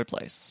particular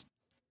place.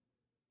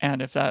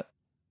 And if that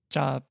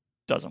job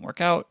doesn't work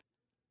out,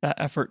 that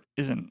effort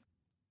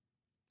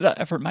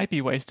might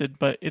be wasted,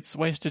 but it's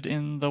wasted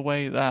in the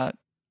way that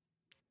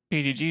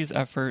BDG's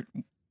effort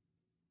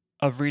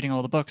of reading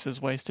all the books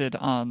is wasted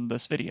on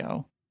this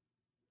video.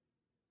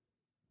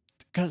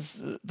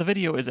 Because the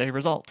video is a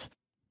result,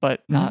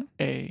 but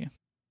Mm-hmm.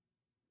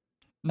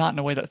 not in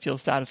a way that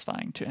feels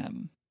satisfying to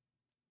him.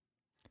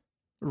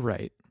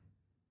 Right.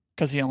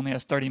 Because he only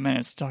has 30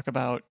 minutes to talk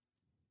about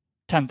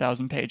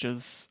 10,000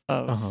 pages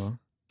of. Uh-huh.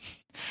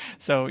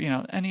 So,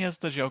 and he has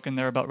the joke in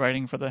there about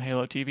writing for the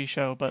Halo TV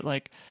show, but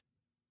like,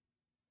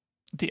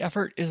 the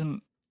effort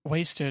isn't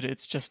wasted,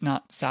 it's just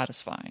not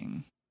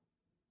satisfying.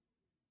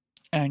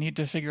 And I need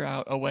to figure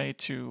out a way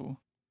to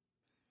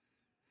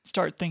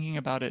start thinking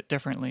about it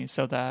differently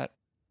so that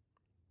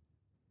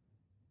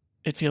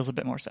it feels a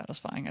bit more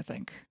satisfying, I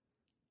think.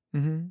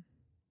 Mm-hmm.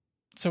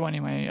 So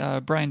anyway,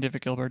 Brian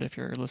David Gilbert, if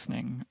you're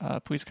listening,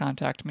 please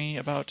contact me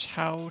about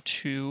how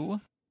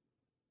to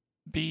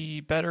be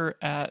better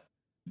at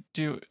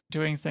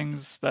doing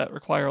things that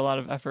require a lot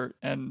of effort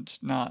and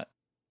not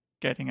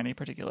getting any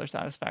particular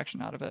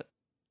satisfaction out of it.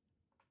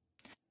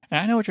 And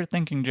I know what you're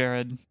thinking,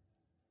 Jared.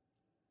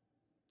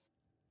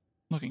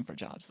 Looking for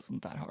jobs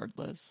isn't that hard,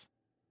 Liz.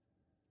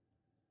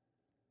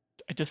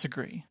 I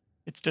disagree.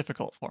 It's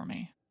difficult for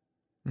me.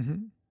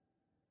 Mm-hmm.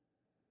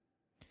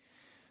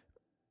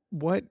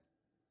 What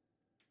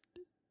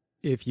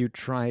if you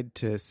tried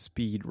to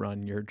speed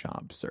run your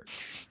job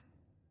search?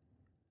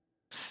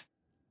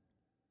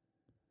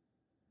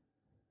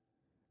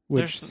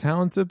 Which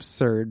sounds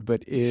absurd,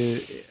 but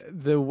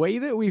the way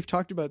that we've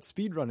talked about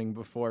speedrunning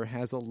before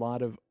has a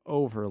lot of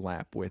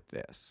overlap with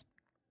this.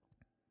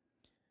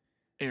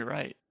 You're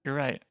right.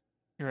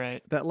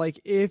 That,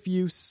 like, if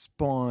you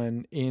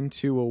spawn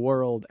into a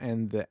world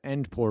and the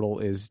end portal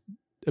is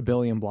a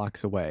billion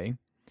blocks away,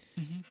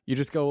 mm-hmm. you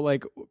just go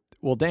like,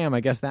 well, damn, I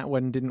guess that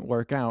one didn't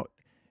work out.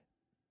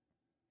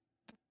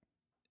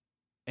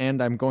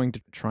 And I'm going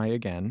to try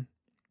again.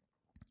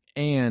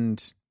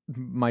 And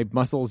my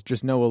muscles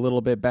just know a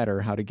little bit better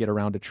how to get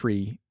around a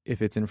tree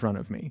if it's in front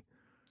of me.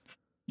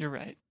 You're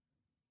right.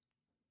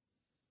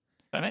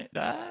 I like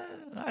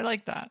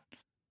that.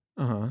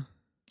 Uh-huh.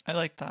 I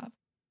like that.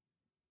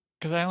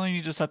 Because I only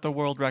need to set the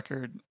world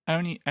record.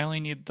 I only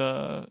need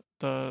the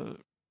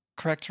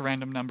correct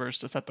random numbers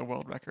to set the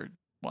world record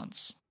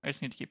once. I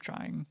just need to keep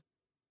trying.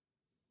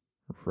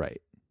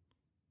 Right.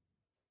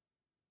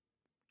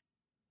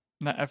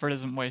 And that effort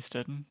isn't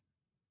wasted.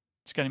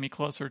 It's getting me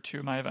closer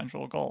to my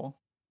eventual goal.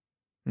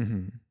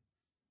 Mm-hmm.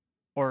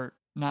 Or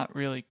not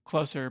really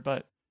closer,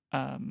 but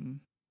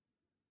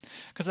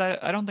because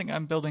I don't think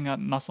I'm building up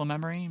muscle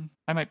memory.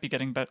 I might be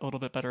getting a little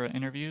bit better at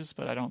interviews,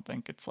 but I don't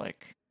think it's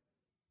like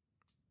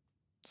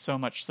so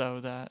much so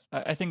that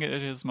I think it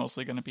is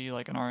mostly going to be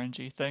like an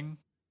RNG thing.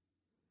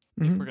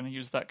 Mm-hmm. If we're going to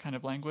use that kind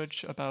of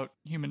language about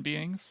human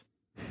beings.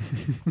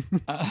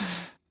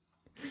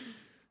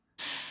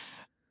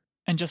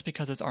 And just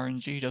because it's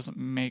RNG doesn't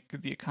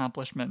make the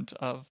accomplishment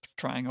of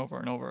trying over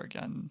and over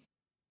again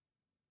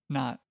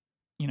not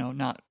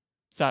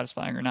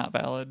satisfying or not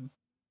valid.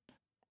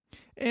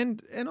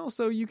 And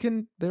also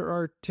there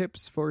are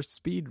tips for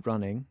speed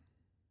running.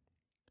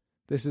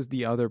 This is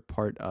the other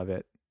part of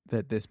it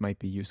that this might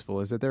be useful,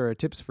 is that there are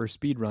tips for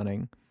speed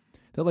running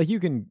that, like, you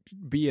can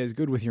be as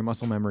good with your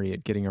muscle memory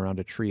at getting around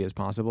a tree as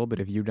possible, but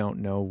if you don't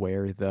know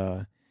where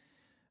the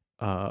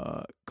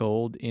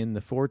gold in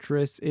the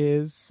fortress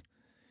is,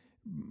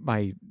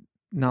 my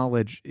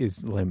knowledge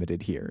is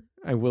limited here,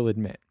 I will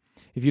admit.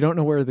 If you don't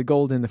know where the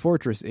gold in the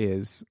fortress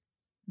is,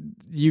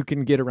 you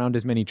can get around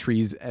as many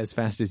trees as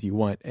fast as you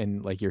want,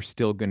 and like you're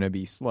still going to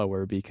be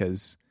slower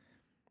because...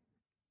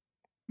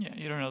 Yeah,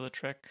 you don't know the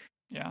trick.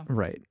 Yeah.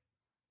 Right.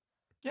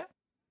 Yeah,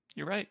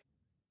 you're right.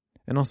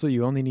 And also,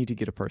 you only need to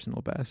get a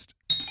personal best.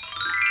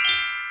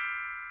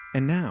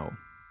 And now,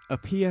 a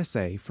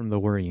PSA from the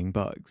Worrying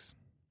Bugs.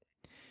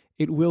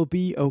 It will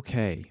be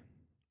okay.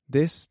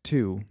 This,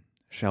 too,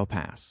 shall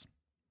pass.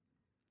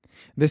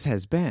 This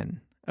has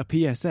been a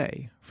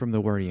PSA from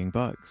the Worrying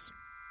Bugs.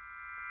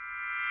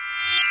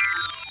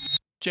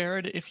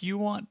 Jared, if you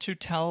want to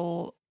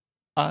tell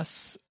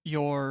us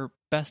your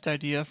best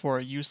idea for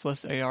a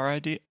useless AR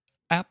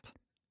app,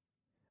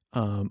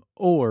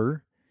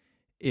 or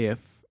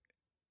if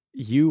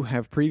you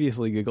have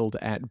previously giggled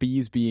at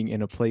bees being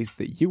in a place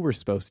that you were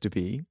supposed to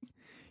be,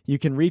 you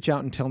can reach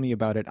out and tell me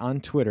about it on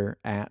Twitter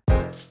at